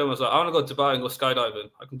and one day I was like, I want to go to Dubai and go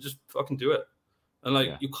skydiving, I can just fucking do it. And like,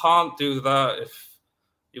 you can't do that if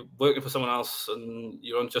you're working for someone else and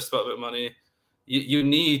you're on just about a bit of money. You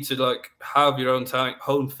need to like have your own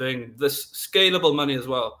own thing. This scalable money as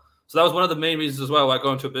well. So that was one of the main reasons as well why I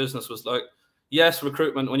got into a business was like, yes,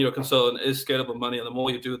 recruitment when you're a consultant is scalable money, and the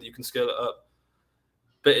more you do, you can scale it up.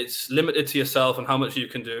 But it's limited to yourself and how much you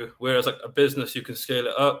can do. Whereas like a business, you can scale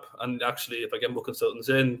it up. And actually, if I get more consultants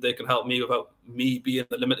in, they can help me without me being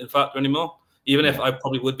the limiting factor anymore. Even if I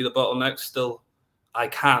probably would be the bottleneck, still I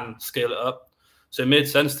can scale it up. So it made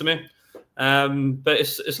sense to me. But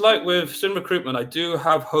it's like with student recruitment, I do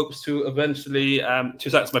have hopes to eventually 2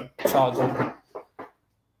 seconds, my charger.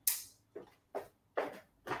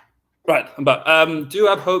 Right, I'm back. Do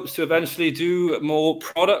have hopes to eventually do more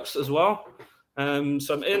products as well.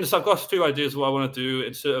 So I've got a few ideas of what I want to do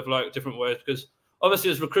in sort of like different ways, because obviously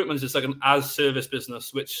as recruitment is like an as service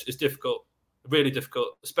business, which is difficult, really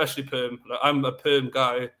difficult, especially perm. Like I'm a perm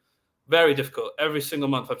guy, very difficult. Every single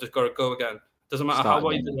month I've just got to go again. Doesn't matter how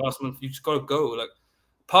well you did last month, you just got to go. Like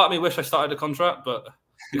part of me wish I started a contract, but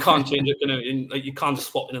you can't change it. You can't just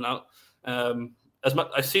swap in and out.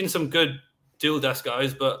 I've seen some good deal desk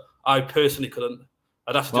guys, but I personally couldn't.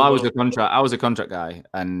 I'd have to. Well, I was a contract guy,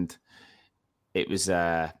 and it was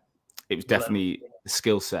definitely the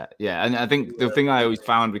skill set. Yeah, and I think the thing I always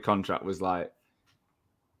found with contract was like,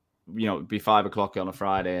 it'd be 5 o'clock on a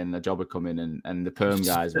Friday and the job would come in, and the perm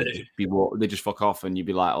guys would they just fuck off, and you'd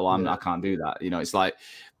be like, oh, I can't do that. It's like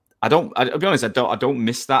I'll be honest, I don't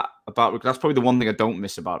miss that about. That's probably the one thing I don't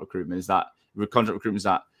miss about recruitment is that contract recruitment is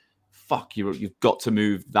that fuck you've got to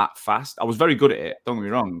move that fast. I was very good at it, don't get me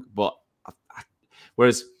wrong, but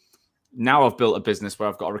whereas now I've built a business where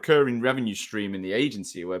I've got a recurring revenue stream in the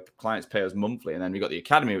agency where clients pay us monthly. And then we've got the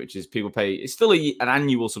academy, which is people pay. It's still an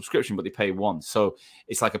annual subscription, but they pay once. So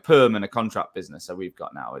it's like a perm and a contract business that we've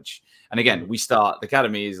got now. And again, the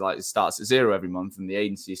academy is like, it starts at 0 every month and the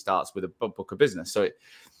agency starts with a book of business. So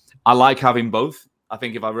I like having both. I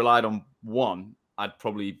think if I relied on one, I'd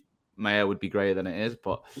probably my hair would be grayer than it is.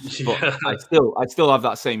 But Yeah. I'd still have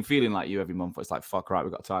that same feeling like you every month. It's like, fuck, right,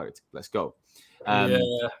 we've got a target. Let's go. Yeah.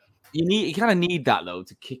 You kind of need that though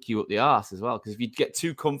to kick you up the arse as well. Because if you get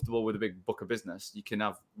too comfortable with a big book of business, you can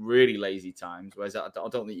have really lazy times. Whereas I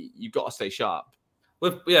don't think you've got to stay sharp.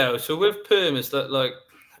 So with perm is that like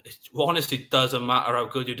it honestly doesn't matter how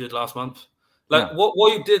good you did last month. Like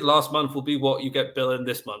what you did last month will be what you get billing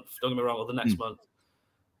this month. Don't get me wrong, or the next month.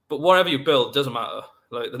 But whatever you build doesn't matter.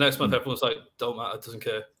 Like the next month, everyone's like, don't matter, doesn't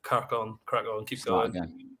care. Crack on, keep going.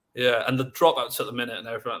 Yeah, and the dropouts at the minute and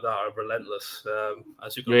everything like that are relentless.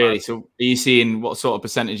 As you can really. imagine. So, are you seeing what sort of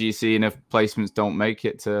percentage are you seeing if placements don't make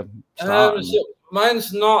it to start? So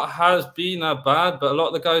mine's has been that bad, but a lot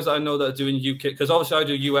of the guys that I know that are doing UK, because obviously I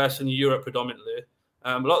do US and Europe predominantly.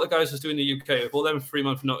 A lot of the guys that's doing the UK, with all them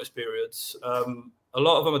 3-month notice periods, a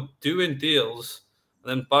lot of them are doing deals, and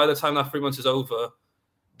then by the time that 3 months is over,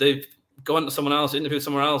 they've gone to someone else, interviewed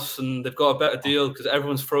somewhere else, and they've got a better deal because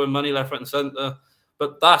everyone's throwing money left, right, and centre.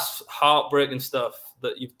 But that's heartbreaking stuff,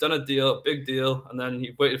 that you've done a deal, a big deal, and then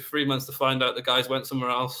you've waited 3 months to find out the guys went somewhere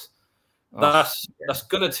else. That's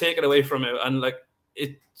going to take it away from you. And, like,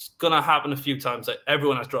 it's going to happen a few times. Like,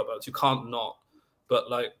 everyone has dropouts. You can't not. But,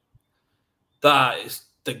 like, that is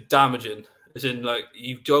the damaging. As in, like,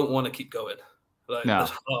 you don't want to keep going. Like,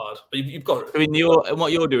 that's hard. But you've got it. I mean,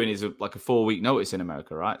 what you're doing is like a 4-week notice in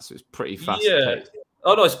America, right? So it's pretty fast. Yeah.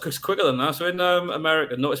 Oh, no, it's quicker than that. So in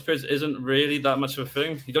America, notice periods isn't really that much of a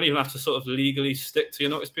thing. You don't even have to sort of legally stick to your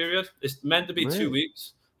notice period. It's meant to be 2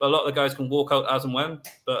 weeks, but a lot of the guys can walk out as and when.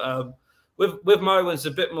 But with my ones,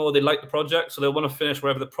 a bit more, they like the project, so they want to finish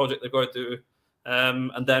whatever the project they've got to do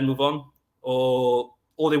and then move on. Or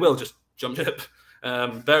they will just jump ship.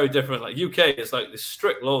 Very different. Like UK, it's like the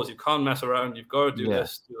strict laws. You can't mess around. You've got to do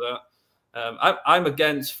this, do that. I'm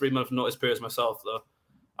against 3-month notice periods myself, though.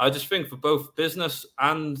 I just think for both business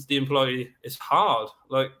and the employee, it's hard.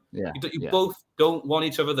 Like you both don't want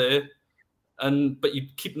each other there, but you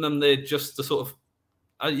keeping them there just to sort of,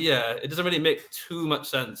 it doesn't really make too much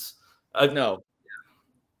sense. No,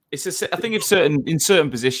 it's I think in certain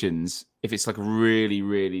positions, if it's like a really,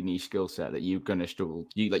 really niche skill set that you're gonna struggle,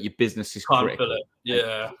 your business is critical.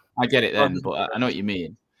 Yeah, I get it then, but I know what you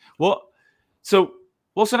mean.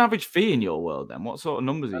 What's an average fee in your world then? What sort of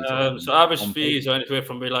numbers are you talking? So average fees are anywhere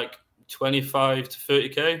from like 25 to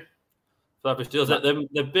 30k for average deals.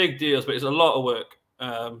 They're big deals, but it's a lot of work.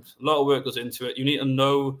 A lot of work goes into it. You need to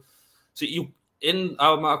know. So in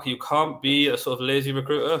our market, you can't be a sort of lazy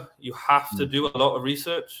recruiter. You have to do a lot of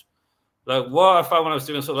research. Like what I found when I was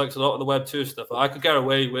doing sort of like a lot of the Web 2 stuff, I could get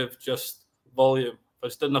away with just volume. If I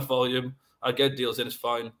just did enough volume, I'd get deals in, it's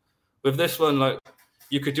fine. With this one, like,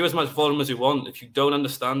 you could do as much volume as you want. If you don't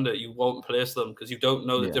understand it, you won't place them because you don't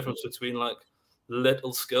know the difference between like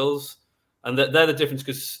little skills. And they're the difference,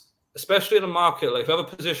 because especially in a market, like if you have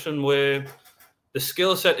a position where the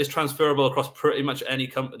skill set is transferable across pretty much any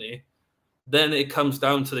company, then it comes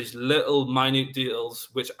down to these little minute deals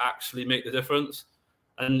which actually make the difference.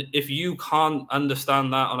 And if you can't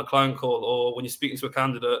understand that on a client call or when you're speaking to a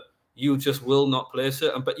candidate, you just will not place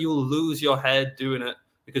it. But you'll lose your head doing it,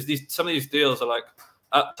 because some of these deals are like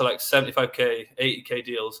up to like 75k, 80k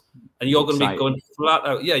deals, and you're going to be going flat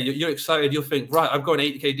out. Yeah, you're excited. You'll think, right, I've got an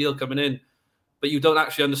 80k deal coming in, but you don't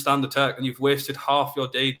actually understand the tech, and you've wasted half your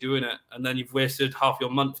day doing it, and then you've wasted half your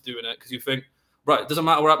month doing it because you think, right, it doesn't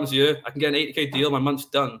matter what happens here. I can get an 80k deal. My month's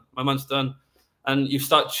done. And you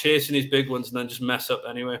start chasing these big ones and then just mess up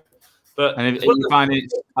anyway. But are you finding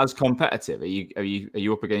it as competitive? Are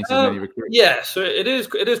you up against as many recruiters? Yeah, so it is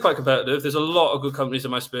quite competitive. There's a lot of good companies in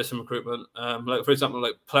my space in recruitment. Like for example,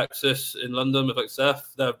 like Plexus in London with like Zeph,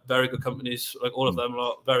 they're very good companies. Like all of them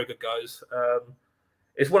are very good guys.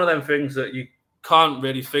 It's one of them things that you can't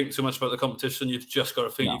really think too much about the competition. You've just got to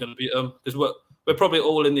think you're going to beat them, because we're probably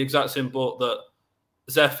all in the exact same boat. That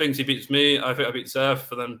Zeph thinks he beats me. I think I beat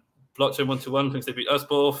Zeph, and then Blockchain 121 thinks they beat us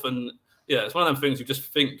both, and it's one of them things you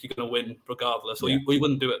just think you're going to win regardless, or you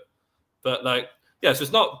wouldn't do it. But so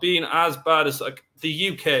it's not been as bad as like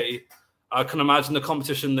the UK. I can imagine the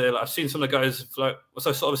competition there. Like, I've seen some of the guys, like,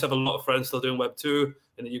 so I obviously have a lot of friends still doing Web 2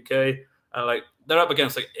 in the UK, and like they're up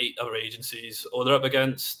against like 8 other agencies, or they're up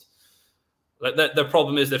against like their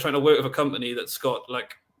problem is they're trying to work with a company that's got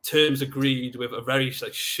like terms agreed with a very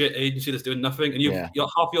like shit agency that's doing nothing, and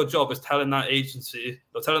half your job is telling that agency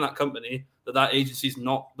or telling that company that agency is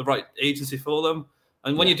not the right agency for them.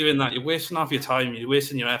 And when you're doing that, you're wasting half your time, you're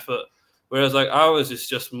wasting your effort. Whereas like ours is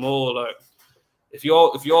just more like if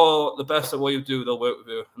you're the best at what you do, they'll work with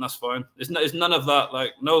you, and that's fine. It's none of that,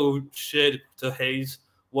 like, no shade to Hayes.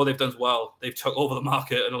 What they've done is well. They've took over the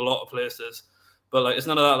market in a lot of places. But like, it's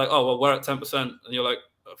none of that. Like, oh well, we're at 10%, and you're like,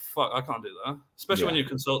 oh, fuck, I can't do that. Especially when you're a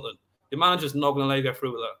consultant, your manager's not going to let you get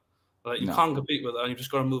through with that. Like, you can't compete with that, and you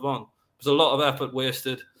just got to move on. There's a lot of effort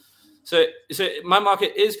wasted. So my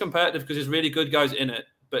market is competitive because there's really good guys in it,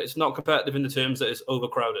 but it's not competitive in the terms that it's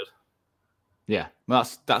overcrowded. Yeah, well,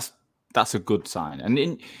 that's a good sign.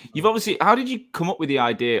 And you've obviously, how did you come up with the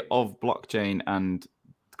idea of blockchain and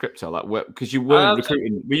crypto? Like, because you weren't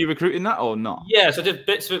recruiting, were you recruiting that or not? Yeah, so I did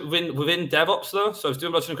bits of it within DevOps though. So I was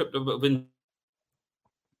doing blockchain and crypto, but within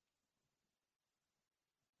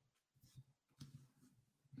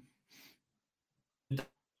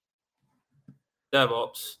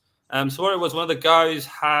DevOps. So what it was, one of the guys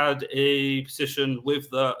had a position with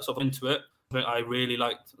the sort of into it. Something I really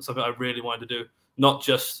liked, something I really wanted to do, not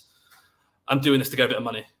just I'm doing this to get a bit of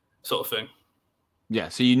money, sort of thing. Yeah.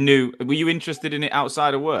 So you knew. Were you interested in it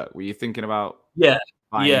outside of work? Were you thinking about? Yeah.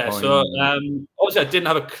 So obviously I didn't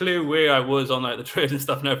have a clue where I was on like the trading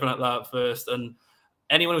stuff and everything like that at first. And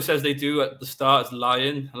anyone who says they do at the start is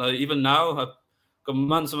lying. Like even now, I've got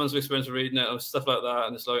months and months of experience reading it and stuff like that.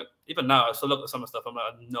 And it's like, even now, I still look at some of the stuff. I'm like,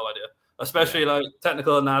 I have no idea. Especially like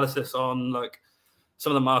technical analysis on like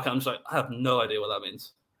some of the market. I'm just like, I have no idea what that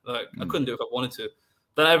means. Like I couldn't do it if I wanted to.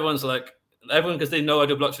 Then everyone's like, because they know I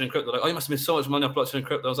do blockchain and crypto, like, oh, you must have made so much money off blockchain and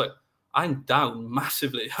crypto. I was like, I'm down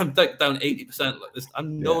massively. I'm like down 80%. Like this,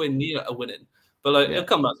 I'm nowhere near a winning. But like it'll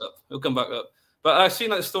come back up. It'll come back up. But I've seen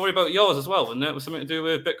that story about yours as well, and it was something to do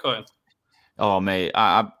with Bitcoin. Oh mate,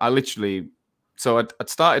 I literally. So I'd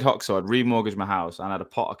started Hoxo. I'd remortgaged my house and I had a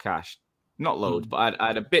pot of cash, not loads, but I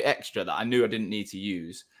had a bit extra that I knew I didn't need to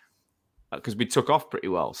use because we took off pretty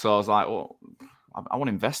well. So I was like, well, I want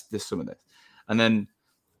to invest some of this, and then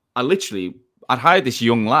I'd hired this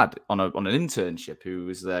young lad on an internship who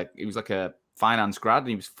was there. He was like a finance grad and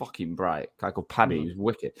he was fucking bright. A guy called Paddy, he was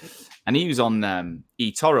wicked. And he was on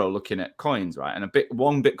eToro looking at coins, right? And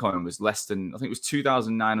one Bitcoin was less than, I think it was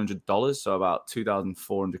 $2,900, so about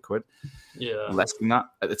 2,400 quid. Yeah. Less than that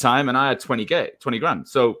at the time. And I had 20 grand.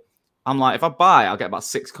 So I'm like, if I buy, I'll get about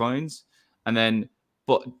 6 coins. And then,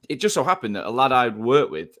 but it just so happened that a lad I'd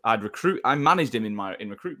worked with, I managed him in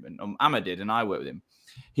recruitment. Amma did, and I worked with him.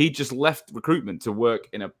 He just left recruitment to work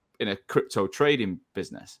in a crypto trading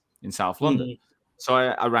business in South London. So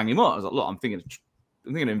I rang him up. I was like, look, I'm thinking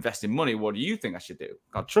of investing money. What do you think I should do?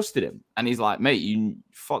 I trusted him. And he's like, mate, you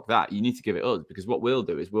fuck that. You need to give it us, because what we'll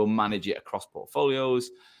do is we'll manage it across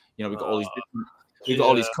portfolios. You know, we've got all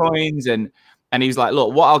these coins. And he was like,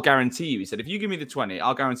 look, what I'll guarantee you, he said, if you give me the 20,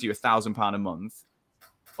 I'll guarantee you £1,000 a month,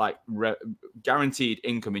 like guaranteed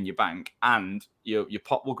income in your bank, and your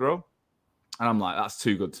pot will grow. And I'm like, that's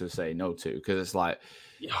too good to say no to, because it's like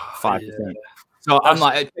 5%. Yeah. So I'm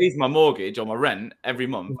like, it pays my mortgage or my rent every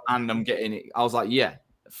month, and I'm getting it. I was like, yeah,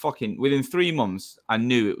 fucking within 3 months, I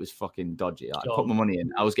knew it was fucking dodgy. I put my money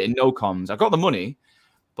in. I was getting no comms. I got the money,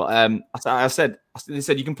 but they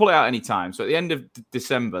said you can pull it out anytime. So at the end of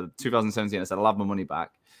December 2017, I said, I'll have my money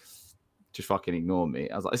back. Just fucking ignore me.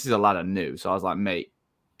 I was like, this is a lad I knew. So I was like, mate,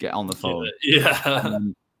 get on the phone. Yeah.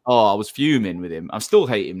 I was fuming with him. I still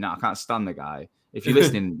hate him now. I can't stand the guy. If you're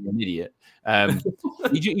listening, you're an idiot.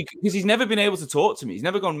 Because he's never been able to talk to me. He's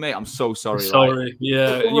never gone, mate, I'm so sorry. Sorry.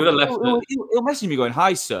 Yeah. You would have left it. He'll message me going,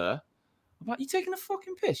 hi, sir. I'm like, you taking a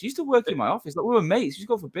fucking piss? You used to work in my office. Like, we were mates. We used to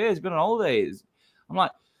go for beers. We've been on holidays. I'm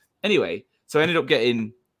like, anyway. So I ended up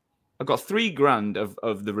I got $3,000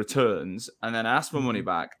 of the returns, and then I asked my money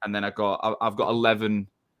back, and then I've got 11.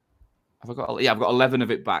 I've got 11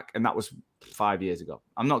 of it back, and that was 5 years ago.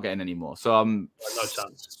 I'm not getting any more, so I'm no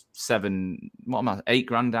chance. 8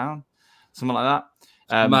 grand down, something like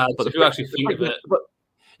that. But if you actually think of it,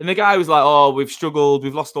 and the guy was like, "Oh, we've struggled,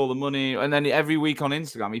 we've lost all the money," and then every week on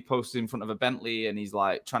Instagram, he posted in front of a Bentley, and he's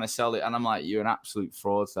like trying to sell it, and I'm like, "You're an absolute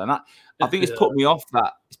fraudster." And I think it's put me off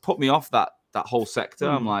that. It's put me off that whole sector.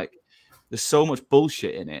 I'm like, there's so much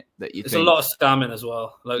bullshit in it that it's a lot of scamming as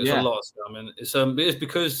well. Like it's a lot of scamming. It's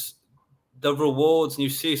because the rewards, and you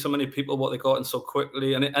see so many people what they got in so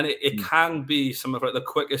quickly, and it can be some of like the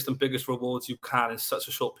quickest and biggest rewards you can in such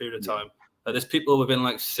a short period of time. There's people within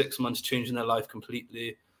like 6 months changing their life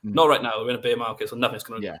completely. Not right now, we're in a bear market, so nothing's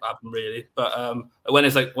going to happen really. But when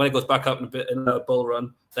it goes back up in a bull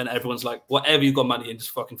run, then everyone's like, whatever you got money in just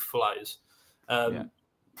fucking flies. And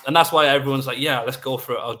that's why everyone's like, yeah, let's go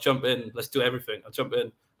for it. I'll jump in. Let's do everything. I'll jump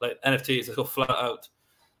in. Like NFTs, let's go flat out.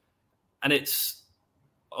 And it's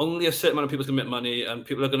only a certain amount of people can make money, and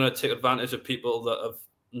people are going to take advantage of people that have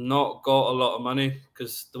not got a lot of money,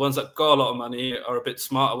 because the ones that got a lot of money are a bit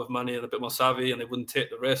smarter with money and a bit more savvy, and they wouldn't take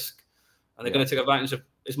the risk, and they're going to take advantage of.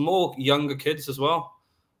 It's more younger kids as well.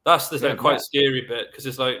 That's the quite scary bit, because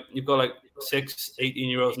it's like you've got like 6,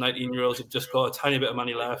 18-year-olds, 19-year-olds who've just got a tiny bit of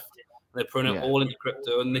money left. And they're putting it all into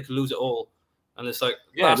crypto, and they can lose it all. And it's like,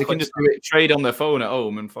 they can just do it, trade on their phone at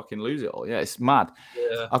home and fucking lose it all. Yeah, it's mad.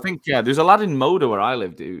 Yeah. I think, there's a lad in Moda where I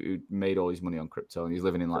lived who made all his money on crypto, and he's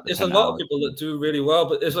living in like there's a lot of people that do really well,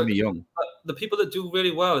 but it's like young. The people that do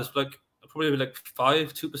really well is like probably like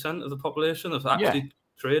 2% of the population of actually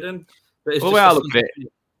trading. But it's the way I look at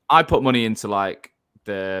it, I put money into like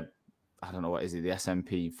I don't know what is it, the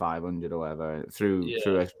S&P 500 or whatever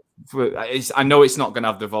I know it's not going to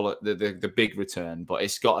have the big return, but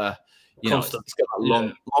it's got a it's got a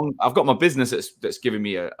long. I've got my business that's giving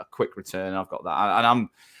me a quick return. I've got that, and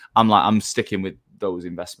I'm sticking with those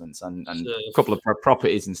investments and a couple of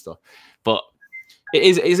properties and stuff. But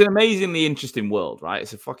it's an amazingly interesting world, right?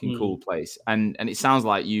 It's a fucking cool place, and it sounds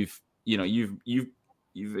like you've had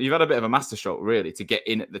a bit of a masterstroke really to get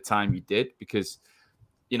in at the time you did, because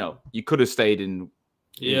you could have stayed in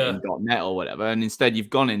 .net or whatever, and instead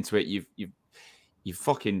you've gone into it. You've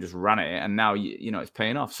fucking just ran it, and now it's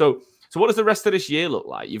paying off. So what does the rest of this year look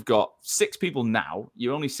like? You've got 6 people now.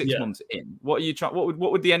 You're only 6 months in. What are you trying? What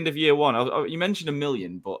would the end of year one? You mentioned 1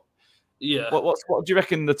 million, but what do you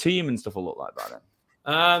reckon the team and stuff will look like by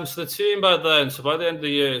then? So the team by then, so by the end of the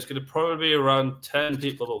year, it's going to probably be around 10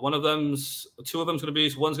 people. But one's going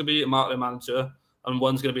to be a marketing manager, and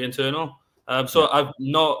one's going to be internal. So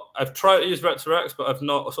I've tried to use Rec2Rex, but I've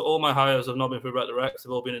not. So all my hires have not been through Rec2Rex.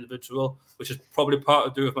 They've all been individual, which is probably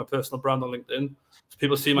part to do with my personal brand on LinkedIn. So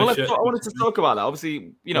people see my shit. I wanted to talk about that.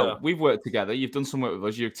 Obviously, we've worked together. You've done some work with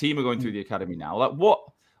us. Your team are going through the academy now. Like,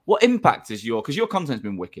 what impact is because your content's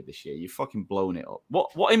been wicked this year. You've fucking blown it up.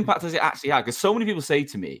 What impact has it actually had? Because so many people say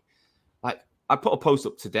to me, like, I put a post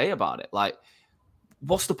up today about it. Like,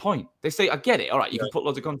 what's the point? They say, I get it. All right, you can put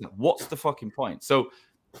loads of content. What's the fucking point? So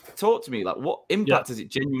talk to me. Like, what impact has it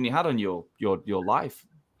genuinely had on your life?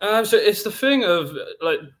 So it's the thing of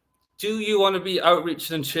like, do you want to be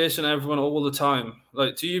outreaching and chasing everyone all the time?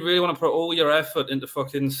 Like, do you really want to put all your effort into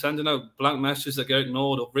fucking sending out blank messages that get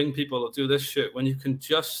ignored, or ring people, or do this shit, when you can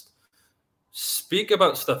just speak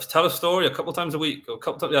about stuff, tell a story a couple times a week, or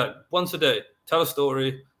once a day, tell a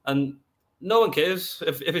story, and no one cares.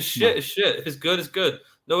 If it's shit, it's shit. If it's good, it's good.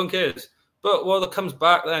 No one cares. But what comes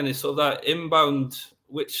back then is sort of that inbound,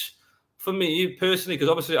 which for me personally, because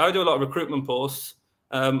obviously I do a lot of recruitment posts,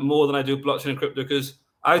 more than I do blockchain and crypto, because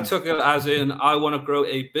I took it as in I want to grow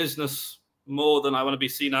a business more than I want to be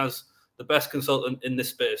seen as the best consultant in this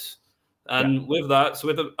space. And with that, so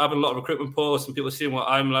with having a lot of recruitment posts and people seeing what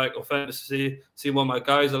I'm like, authenticity, seeing what my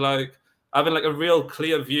guys are like, having like a real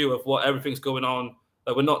clear view of what everything's going on,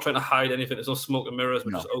 that we're not trying to hide anything. There's no smoke and mirrors,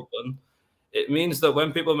 we're just open. It means that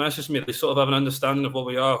when people message me, they sort of have an understanding of what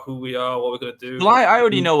we are, who we are, what we're going to do. Well, I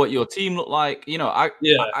already know what your team look like. I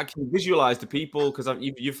can visualize the people, because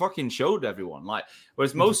you fucking showed everyone. Like,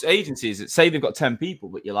 whereas most agencies that say they've got 10 people,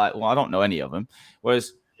 but you're like, well, I don't know any of them.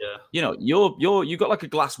 Whereas, you got like a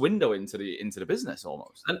glass window into the business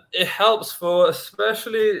almost. And it helps for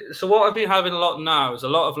especially. So what I've been having a lot now is a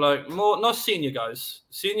lot of like more not senior guys.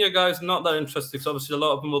 Senior guys not that interested, because obviously a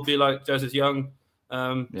lot of them will be like, Jez is young.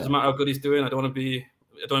 Doesn't matter how good he's doing. I don't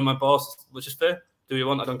want my boss, which is fair. Do you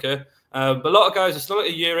want? I don't care. But a lot of guys are still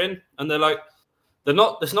like a year in, and they're like, it's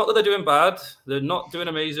not that they're doing bad. They're not doing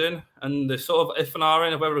amazing, and they're sort of if and are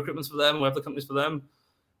in whether recruitment's for them, whether the company's for them.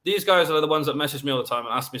 These guys are the ones that message me all the time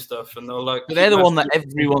and ask me stuff, and they're like, but they're the one that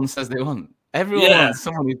everyone says they want. Everyone wants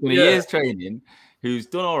someone who's done a year's training, who's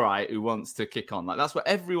done all right, who wants to kick on. Like, that's what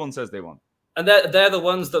everyone says they want. And they're the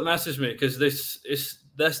ones that message me, because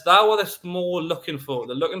that's what they're more looking for.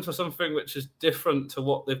 They're looking for something which is different to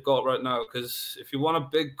what they've got right now. Because if you want a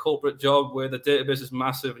big corporate job where the database is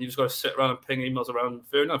massive and you just got to sit around and ping emails around,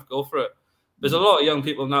 fair enough, go for it. There's a lot of young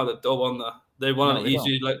people now that don't want that. They want an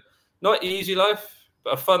easy, not easy life,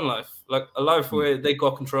 but a fun life, like a life where they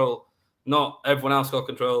got control, not everyone else got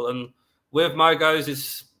control. And with my guys,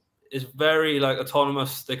 it's very like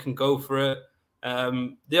autonomous. They can go for it.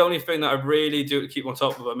 The only thing that I really do to keep on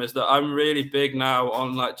top of them is that I'm really big now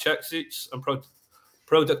on like check sheets and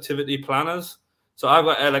productivity planners. So I've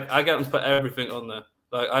got I get them to put everything on there.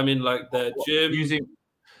 Like, I mean, like their gym.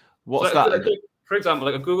 What's that? For example,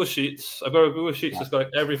 like a Google Sheets. I've got a Google Sheets that's got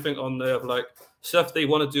like everything on there of like stuff they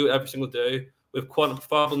want to do every single day with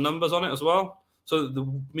quantifiable numbers on it as well.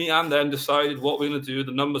 So me and them decided what we're going to do,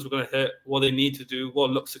 the numbers we're going to hit, what they need to do, what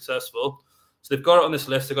looks successful. So they've got it on this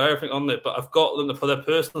list. They've got everything on there, but I've got them to put their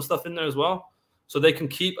personal stuff in there as well, so they can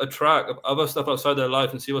keep a track of other stuff outside their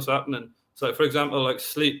life and see what's happening. So, like, for example, like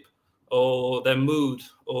sleep or their mood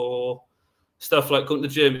or stuff like going to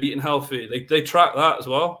the gym, eating healthy. They track that as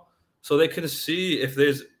well. so they can see if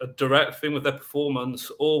there's a direct thing with their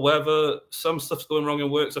performance or whether some stuff's going wrong in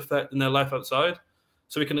work's affecting their life outside.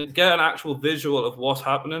 So we can get an actual visual of what's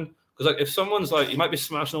happening. Because like if someone's like, he might be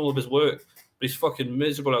smashing all of his work, but he's fucking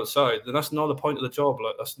miserable outside, then that's not the point of the job.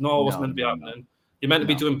 Like that's not what's meant to be happening. You're meant to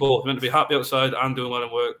be doing both. You're meant to be happy outside and doing well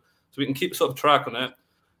in work. So we can keep sort of track on it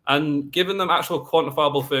and giving them actual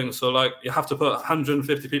quantifiable things. So like you have to put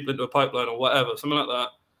 150 people into a pipeline or whatever, something like that.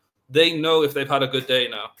 They know if they've had a good day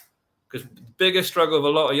now. Because the biggest struggle of a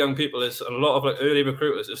lot of young people is, and a lot of like early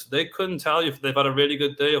recruiters, is they couldn't tell you if they've had a really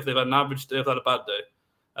good day or if they've had an average day or if they've had a bad day.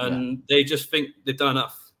 And they just think they've done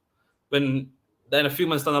enough. When then a few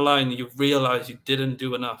months down the line, you realize you didn't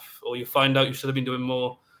do enough, or you find out you should have been doing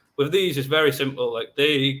more. With these, it's very simple. Like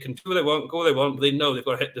they can do what they want, go where they want, but they know they've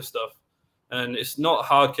got to hit this stuff. And it's not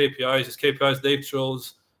hard KPIs. It's KPIs they've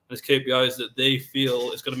chose, and it's KPIs that they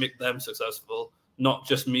feel is going to make them successful, not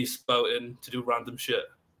just me spouting to do random shit.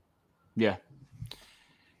 Yeah.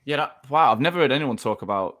 Yeah, wow, I've never heard anyone talk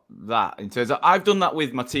about that. In terms of, I've done that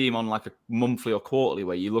with my team on like a monthly or quarterly,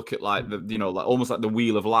 where you look at like the, you know, like almost like the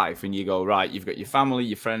wheel of life, and you go, right, you've got your family,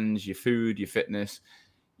 your friends, your food, your fitness,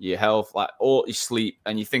 your health, like all your sleep,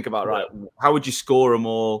 and you think about, right, how would you score them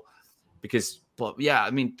all? Because, but yeah, I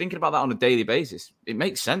mean, thinking about that on a daily basis, it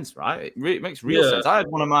makes sense, right? It makes real sense. I had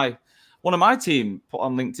one of my team put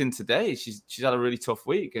on LinkedIn today. She's had a really tough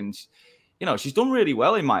week, and you know, she's done really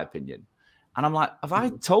well in my opinion. And I'm like, have I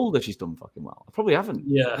told her she's done fucking well? I probably haven't.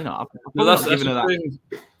 Yeah. You know, I've not given her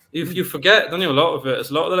that. If you forget, don't you, a lot of it. It's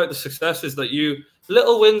a lot of the successes that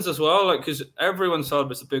little wins as well, like, because everyone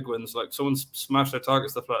celebrates the big wins, like someone's smashed their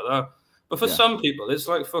target, stuff like that. But for some people, it's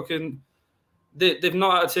like fucking, they've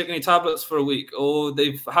not had to take any tablets for a week, or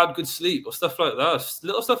they've had good sleep, or stuff like that.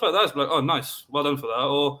 Little stuff like that is like, oh, nice, well done for that.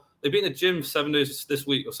 Or they've been in the gym 7 days this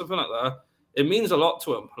week, or something like that. It means a lot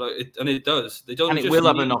to them, and it does. They don't. And it will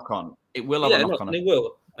have a knock on. It will have a knock on. And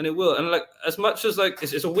it will. And like, as much as like,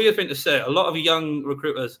 it's a weird thing to say. A lot of young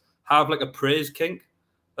recruiters have like a praise kink.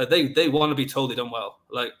 Like they want to be told they've done well.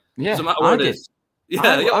 Like, doesn't matter what it is.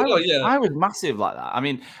 I was massive like that. I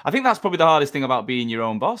mean, I think that's probably the hardest thing about being your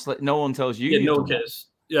own boss. Like, no one tells you. Yeah, no one cares.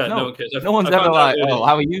 Yeah, no one cares. No one's ever like, oh,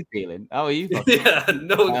 how are you feeling? How are you? Yeah,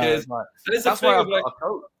 no one cares. That's why I've got a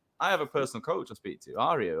coach. I have a personal coach I speak to,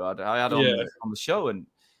 Aria, I had on the show, and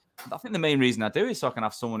I think the main reason I do is so I can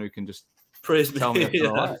have someone who can just praise me. Tell me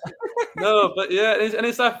right. No, but yeah,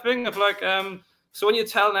 it's that thing of like, so when you're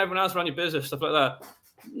telling everyone else around your business, stuff like that,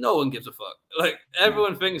 no one gives a fuck. Like,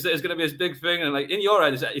 everyone thinks that it's going to be this big thing, and like in your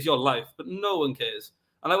head, it's your life, but no one cares.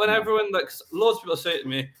 And like when everyone, like loads of people say to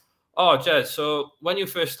me, oh, Jez, so when you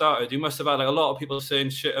first started, you must have had like a lot of people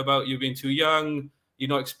saying shit about you being too young, you're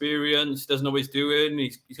not experienced, doesn't know what he's doing,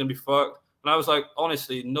 he's going to be fucked. And I was like,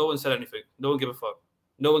 honestly, no one said anything. No one give a fuck.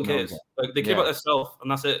 No one cares. Like, they care about themselves, and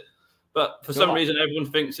that's it. But for some reason,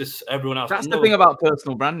 everyone thinks it's everyone else. That's the thing about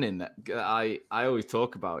personal branding that I always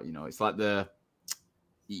talk about. You know, it's like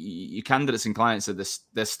your candidates and clients are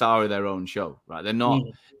the star of their own show, right? They're not.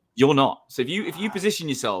 You're not. So if you position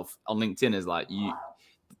yourself on LinkedIn as like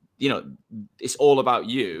you know, it's all about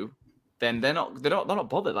you, then they're not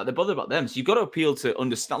bothered. Like, they're bothered about them. So you've got to appeal to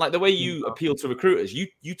understand, like the way you appeal to recruiters.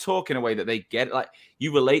 You talk in a way that they get it. Like,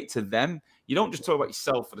 you relate to them. You don't just talk about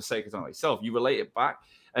yourself for the sake of talking about yourself. You relate it back.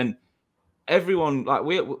 And everyone, like,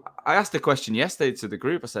 I asked a question yesterday to the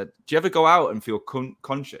group. I said, do you ever go out and feel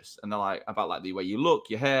conscious? And they're like, about like the way you look,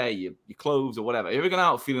 your hair, your clothes, or whatever. Have you ever gone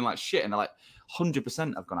out feeling like shit? And they're like,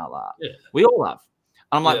 100% I've gone out like that. Yeah. We all have.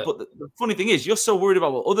 I'm like, but the funny thing is, you're so worried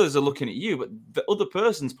about what others are looking at you, but the other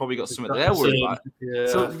person's probably got something they're worried about. Yeah.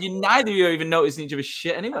 So neither of you are even noticing each other's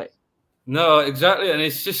shit anyway. No, exactly. And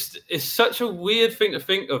it's such a weird thing to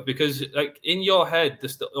think of, because like in your head,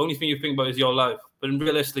 the only thing you think about is your life. But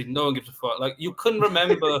realistically, no one gives a fuck. Like, you couldn't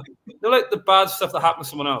remember, like the bad stuff that happened to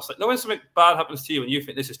someone else. Like, no, when something bad happens to you and you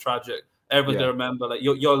think this is tragic, everyone's gonna remember. Like,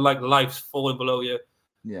 your like life's falling below you.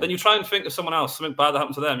 Yeah. Then you try and think of someone else, something bad that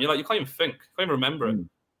happened to them. You're like, you can't even think, you can't even remember it.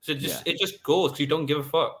 So it just goes because you don't give a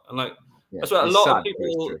fuck. And like, that's what a lot of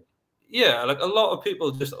people. Yeah, like a lot of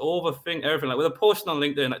people just overthink everything. Like, with a posting on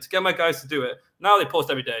LinkedIn, like, to get my guys to do it. Now they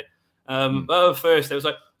post every day. But at first it was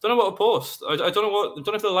like, don't know what to post. I don't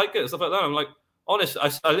know if they'll like it and stuff like that. I'm like, honest, I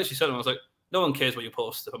literally said to them, I was like, no one cares what you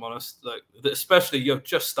post, if I'm honest. Like, especially you've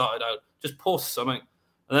just started out, just post something.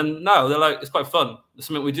 And then now they're like, it's quite fun. It's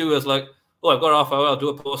something we do is like, oh, I've got half hour, I'll do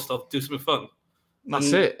a post, I'll do something fun.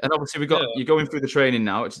 That's it. And obviously you're going through the training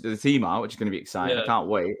now, which the team are, which is going to be exciting. I can't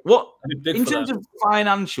wait. What in terms of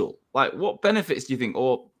financial, like, what benefits do you think,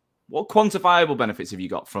 or what quantifiable benefits have you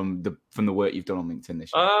got from the work you've done on LinkedIn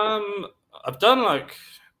this year? I've done like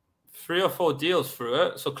 3 or 4 deals through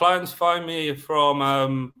it. So clients find me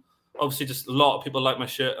from obviously just a lot of people like my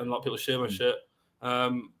shit and a lot of people share my shit.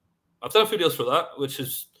 I've done a few deals for that, which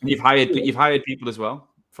is You've hired people as well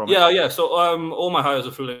from it? Yeah. So all my hires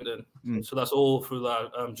are through LinkedIn. So that's all through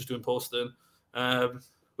that. I'm just doing posting,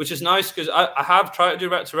 which is nice because I have tried to do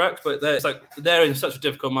rec to rec, but they're in such a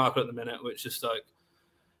difficult market at the minute, which is like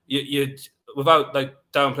you without like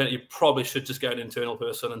downplaying it, you probably should just get an internal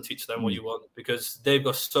person and teach them what you want, because they've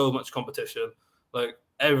got so much competition. Like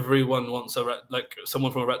everyone wants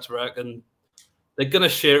someone from a rec to rec, and they're gonna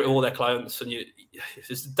share it with all their clients, and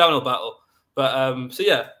it's a downhill battle. But so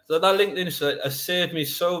that LinkedIn has saved me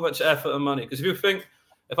so much effort and money. Because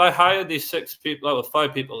if I hired these 6 people,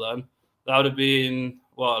 5 people, then that would have been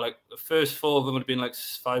the first 4 of them would have been like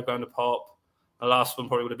 $5,000 a pop. The last one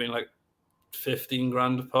probably would have been like 15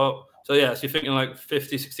 grand a pop. So so you're thinking like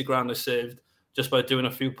 50, 60 grand I saved just by doing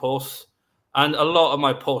a few posts. And a lot of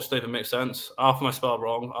my posts don't even make sense. Half of them I spell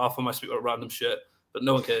wrong, half of them I speak about random shit, but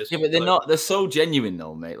no one cares. Yeah, but they're so genuine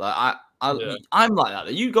though, mate. Like I'm like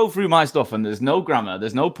that. You go through my stuff and there's no grammar,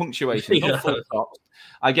 there's no punctuation, no full stops.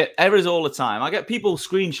 I get errors all the time. I get people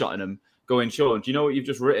screenshotting them going, Sean, do you know what you've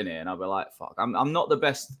just written here? And I'll be like, fuck, I'm not the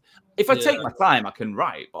best. If I take my time, I can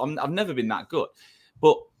write, but I've never been that good.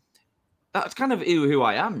 But that's kind of who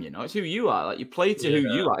I am, It's who you are. Like, you play to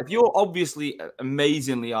who you are. If you're obviously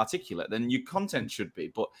amazingly articulate, then your content should be.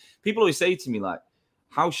 But people always say to me, like,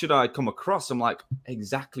 how should I come across? I'm like,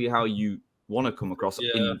 exactly how you want to come across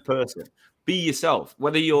in person. Be yourself.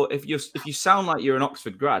 Whether if you sound like you're an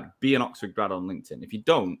Oxford grad, be an Oxford grad on LinkedIn. If you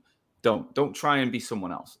don't try and be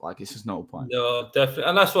someone else. Like, it's just no point. No, definitely.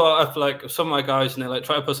 And that's what I feel like. Some of my guys, and they like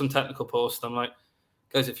try to put some technical posts. I'm like,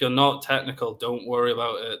 guys, if you're not technical, don't worry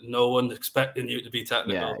about it. No one's expecting you to be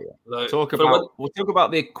technical. Like, we'll talk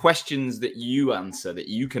about the questions that you answer that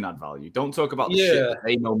you can add value. Don't talk about the shit that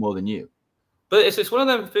they know more than you. But it's one of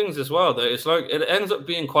them things as well that it's like it ends up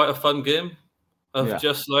being quite a fun game of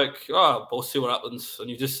just like, we'll see what happens. And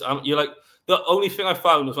you're like, the only thing I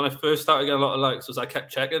found was when I first started getting a lot of likes was I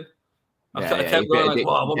kept checking. I kept going like,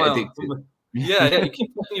 wow, what am I on? You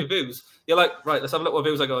keep checking your views. You're like, right, let's have a look what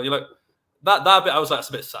views I got. You're like, that bit, I was like, it's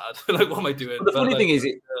a bit sad. Like, what am I doing? But the funny thing is,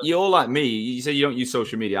 you're like me. You say you don't use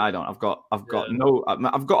social media. I don't. I've got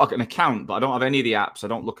an account, but I don't have any of the apps. I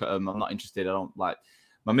don't look at them. I'm not interested. I don't like.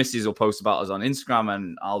 My missus will post about us on Instagram,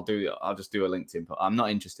 and I'll just do a LinkedIn. But I'm not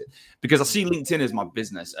interested because I see LinkedIn as my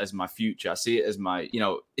business, as my future. I see it as my,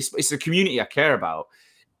 it's the community I care about.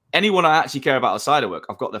 Anyone I actually care about outside of work,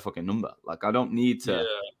 I've got their fucking number. Like, I don't need to.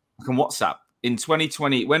 I can WhatsApp. In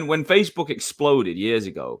 2020, when Facebook exploded years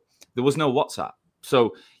ago, there was no WhatsApp.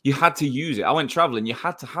 So you had to use it. I went traveling. You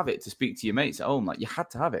had to have it to speak to your mates at home. Like, you had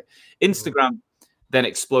to have it. Instagram then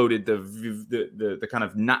exploded the kind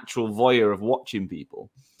of natural voyeur of watching people,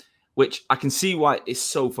 which I can see why it's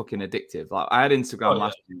so fucking addictive. Like, I had Instagram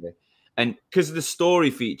last year, and because of the story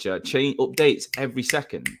feature, updates every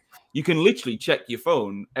second. You can literally check your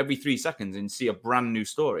phone every 3 seconds and see a brand new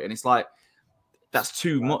story. And it's like, that's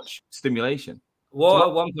too much stimulation. Well,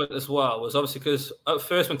 at one point as well was obviously because at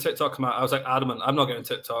first when TikTok came out, I was like adamant, I'm not getting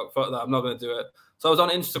TikTok. Fuck that, I'm not going to do it. So I was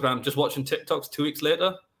on Instagram just watching TikToks 2 weeks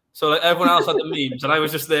later. So like everyone else had the memes, and I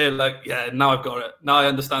was just there like, now I've got it. Now I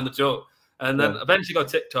understand the joke. And then eventually got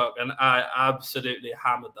TikTok, and I absolutely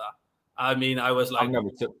hammered that. I mean, I was like, I've never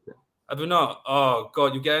tipped it. I do not. Oh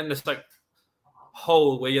God, you're getting this like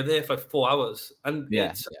hole where you're there for like 4 hours, and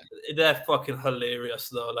they're fucking hilarious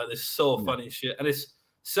though. Like, it's so funny shit, and it's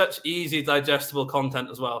such easy digestible content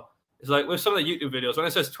as well. It's like with some of the YouTube videos, when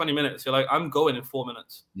it says 20 minutes, you're like, I'm going in 4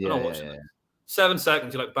 minutes. I'm not watching it. 7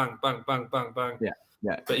 seconds, you're like bang, bang, bang, bang, bang.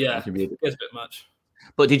 But it gets a bit much.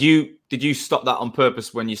 But did you stop that on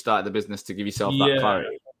purpose when you started the business to give yourself that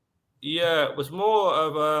clarity? Yeah, it was more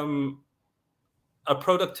of a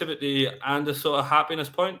productivity and a sort of happiness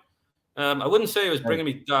point. I wouldn't say it was bringing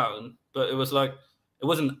me down, but it was like, it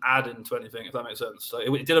wasn't adding to anything, if that makes sense. Like,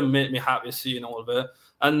 it didn't make me happy seeing all of it.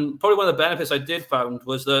 And probably one of the benefits I did found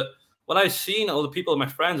was that when I seen all the people, my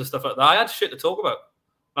friends and stuff like that, I had shit to talk about.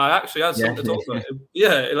 I actually had something to talk about.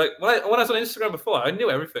 Like when I was on Instagram before, I knew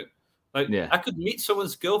everything. Like, I could meet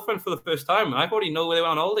someone's girlfriend for the first time, and I already know where they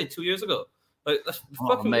went on holiday 2 years ago. Like, that's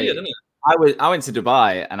fucking weird, isn't it? I went to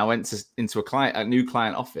Dubai, and I went into a new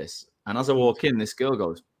client office, and as I walk in, this girl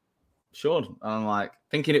goes, Sean, and I'm like,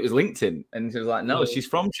 thinking it was LinkedIn, and she was like, no, she's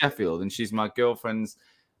from Sheffield, and she's my girlfriend's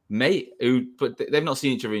mate, but they've not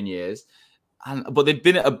seen each other in years, but they'd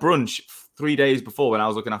been at a brunch 3 days before when I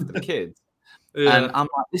was looking after the kids. And I'm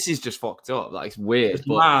like, this is just fucked up. Like, it's weird. It's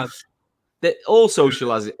mad. All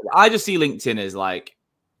social as it. I just see LinkedIn as like,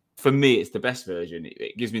 for me, it's the best version.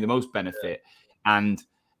 It gives me the most benefit, and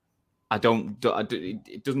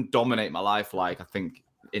it doesn't dominate my life like I think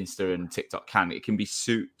Insta and TikTok can. It can be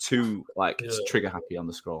too like trigger happy on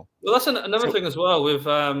the scroll. Well, that's another thing as well with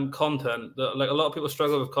content. That like a lot of people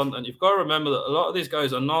struggle with content. You've got to remember that a lot of these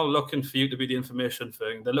guys are not looking for you to be the information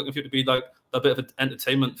thing. They're looking for you to be like a bit of an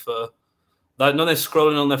entertainment for. Like, no, they're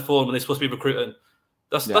scrolling on their phone when they're supposed to be recruiting.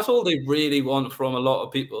 That's all they really want from a lot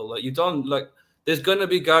of people. Like, you don't like. There's going to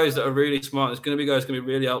be guys that are really smart. There's going to be guys going to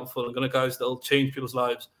be really helpful. And going to be guys that'll change people's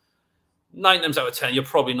lives. 9 times out of 10, you're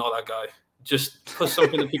probably not that guy. Just put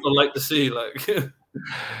something that people like to see. Like,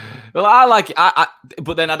 well, I like it.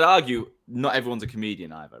 But then I'd argue not everyone's a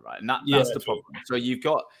comedian either, right? And that's the problem. So you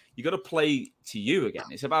got to play to you again.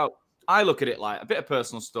 It's about. I look at it like a bit of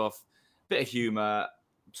personal stuff, a bit of humor.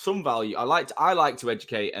 Some value. I like to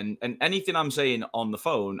educate, and anything I'm saying on the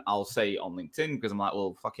phone, I'll say on LinkedIn because I'm like,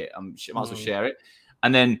 well, fuck it, I might as well share it.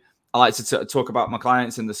 And then I like to talk about my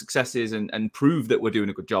clients and the successes and prove that we're doing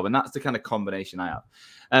a good job. And that's the kind of combination I have.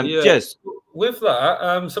 Jez, with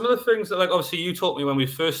that, some of the things that, like, obviously you taught me when we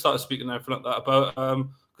first started speaking and everything like that about,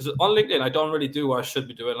 because on LinkedIn I don't really do what I should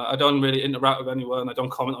be doing. Like, I don't really interact with anyone. I don't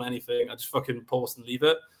comment on anything. I just fucking post and leave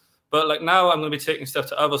it. But like now, I'm going to be taking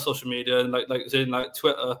steps to other social media and like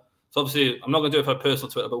Twitter. So obviously, I'm not going to do it for personal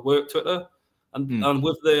Twitter, but work Twitter. And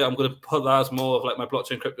with I'm going to put that as more of like my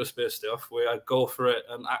blockchain crypto space stuff, where I go for it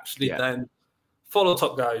and actually then follow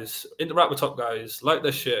top guys, interact with top guys, like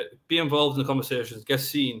their shit, be involved in the conversations, get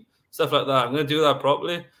seen, stuff like that. I'm going to do that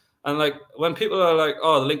properly. And like when people are like,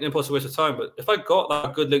 "Oh, the LinkedIn post is a waste of time," but if I got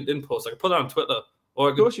that good LinkedIn post, I could put that on Twitter,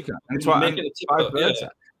 or of course you can. Make it a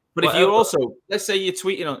TikTok. But if you also, let's say you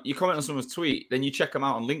comment on someone's tweet, then you check them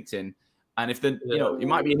out on LinkedIn, and if it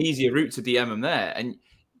might be an easier route to DM them there, and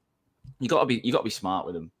you got to be smart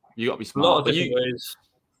with them. You got to be smart. A lot of different ways,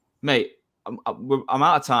 mate. I'm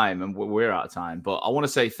out of time, and we're out of time. But I want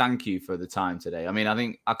to say thank you for the time today. I mean, I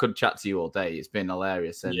think I could chat to you all day. It's been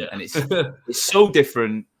hilarious, and it's so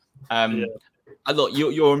different. Look,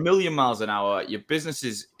 you're a million miles an hour. Your business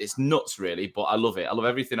is nuts, really, but I love it. I love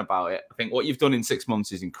everything about it. I think what you've done in 6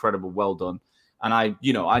 months is incredible. Well done. And I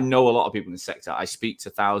know a lot of people in the sector. I speak to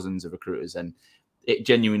thousands of recruiters, and it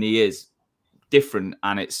genuinely is different,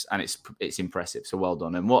 and it's impressive. So well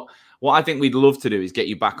done. And what I think we'd love to do is get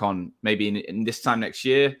you back on maybe in this time next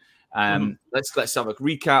year. Let's have a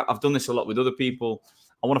recap. I've done this a lot with other people.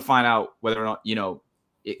 I want to find out whether or not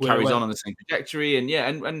it carries on the same trajectory,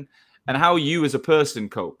 and how you as a person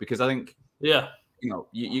cope, because I think you're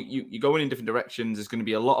going in different directions. There's going to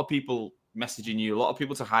be a lot of people messaging you, a lot of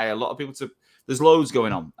people to hire, a lot of people to. There's loads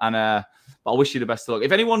going on, and but I wish you the best of luck.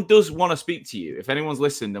 If anyone does want to speak to you, if anyone's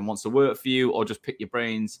listened and wants to work for you or just pick your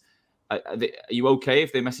brains, are you okay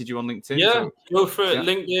if they message you on LinkedIn? Yeah, go for it.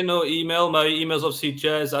 LinkedIn or email. My email's obviously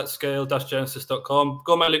jez@scale-genesis.com.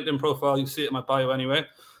 Go on my LinkedIn profile. You can see it in my bio anyway.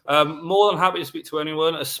 More than happy to speak to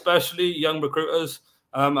anyone, especially young recruiters.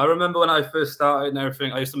 I remember when I first started and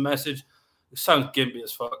everything, I used to message. It sounds gimpy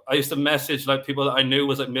as fuck. I used to message like people that I knew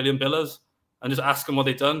was like million billers and just ask them what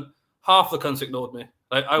they'd done. Half the cunts ignored me.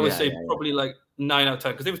 Like I would say probably like 9 out of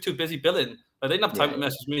 10 because they were too busy billing. Like, they didn't have time to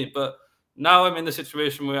message me. But now I'm in the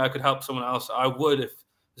situation where I could help someone else. I would if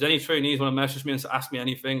there's any trainees want to message me and ask me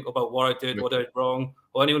anything about what I did, what I did wrong,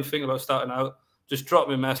 or anyone thinking about starting out. Just drop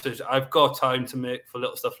me a message. I've got time to make for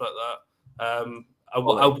little stuff like that. I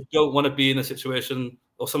don't want to be in a situation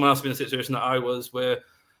or someone else be in a situation that I was where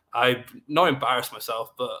I not embarrassed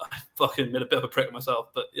myself, but I fucking made a bit of a prick of myself.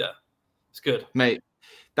 But yeah, it's good. Mate,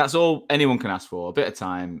 that's all anyone can ask for, a bit of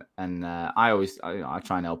time. And I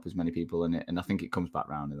try and help as many people in it. And I think it comes back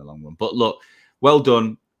round in the long run. But look, well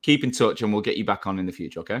done. Keep in touch and we'll get you back on in the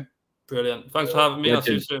future, okay? Brilliant. Thanks for having me. I'll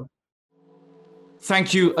see you soon.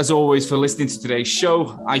 Thank you, as always, for listening to today's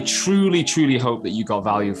show. I truly, truly hope that you got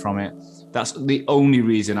value from it. That's the only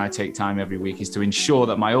reason I take time every week, is to ensure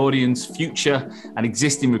that my audience, future and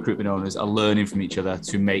existing recruitment owners, are learning from each other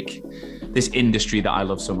to make this industry that I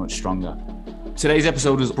love so much stronger. Today's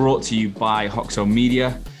episode was brought to you by Hoxo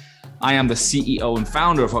Media. I am the CEO and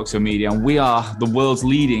founder of Hoxo Media, and we are the world's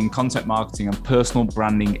leading content marketing and personal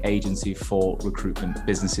branding agency for recruitment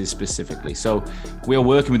businesses specifically. So we are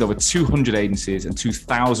working with over 200 agencies and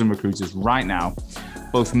 2,000 recruiters right now,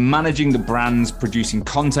 both managing the brands, producing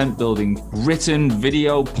content, building written,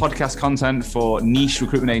 video, podcast content for niche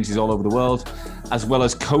recruitment agencies all over the world, as well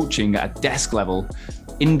as coaching at a desk level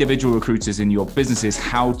individual recruiters in your businesses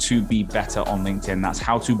how to be better on LinkedIn. That's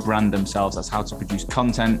how to brand themselves. That's how to produce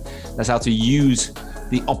content. That's how to use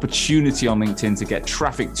the opportunity on LinkedIn to get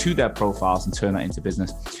traffic to their profiles and turn that into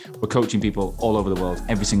business. We're coaching people all over the world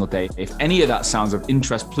every single day. If any of that sounds of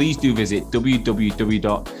interest, please do visit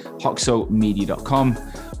www.hoxomedia.com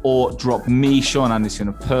or drop me, Sean Anderson,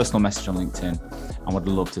 a personal message on LinkedIn. I would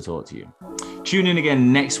love to talk to you. Tune in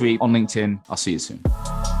again next week on LinkedIn. I'll see you soon.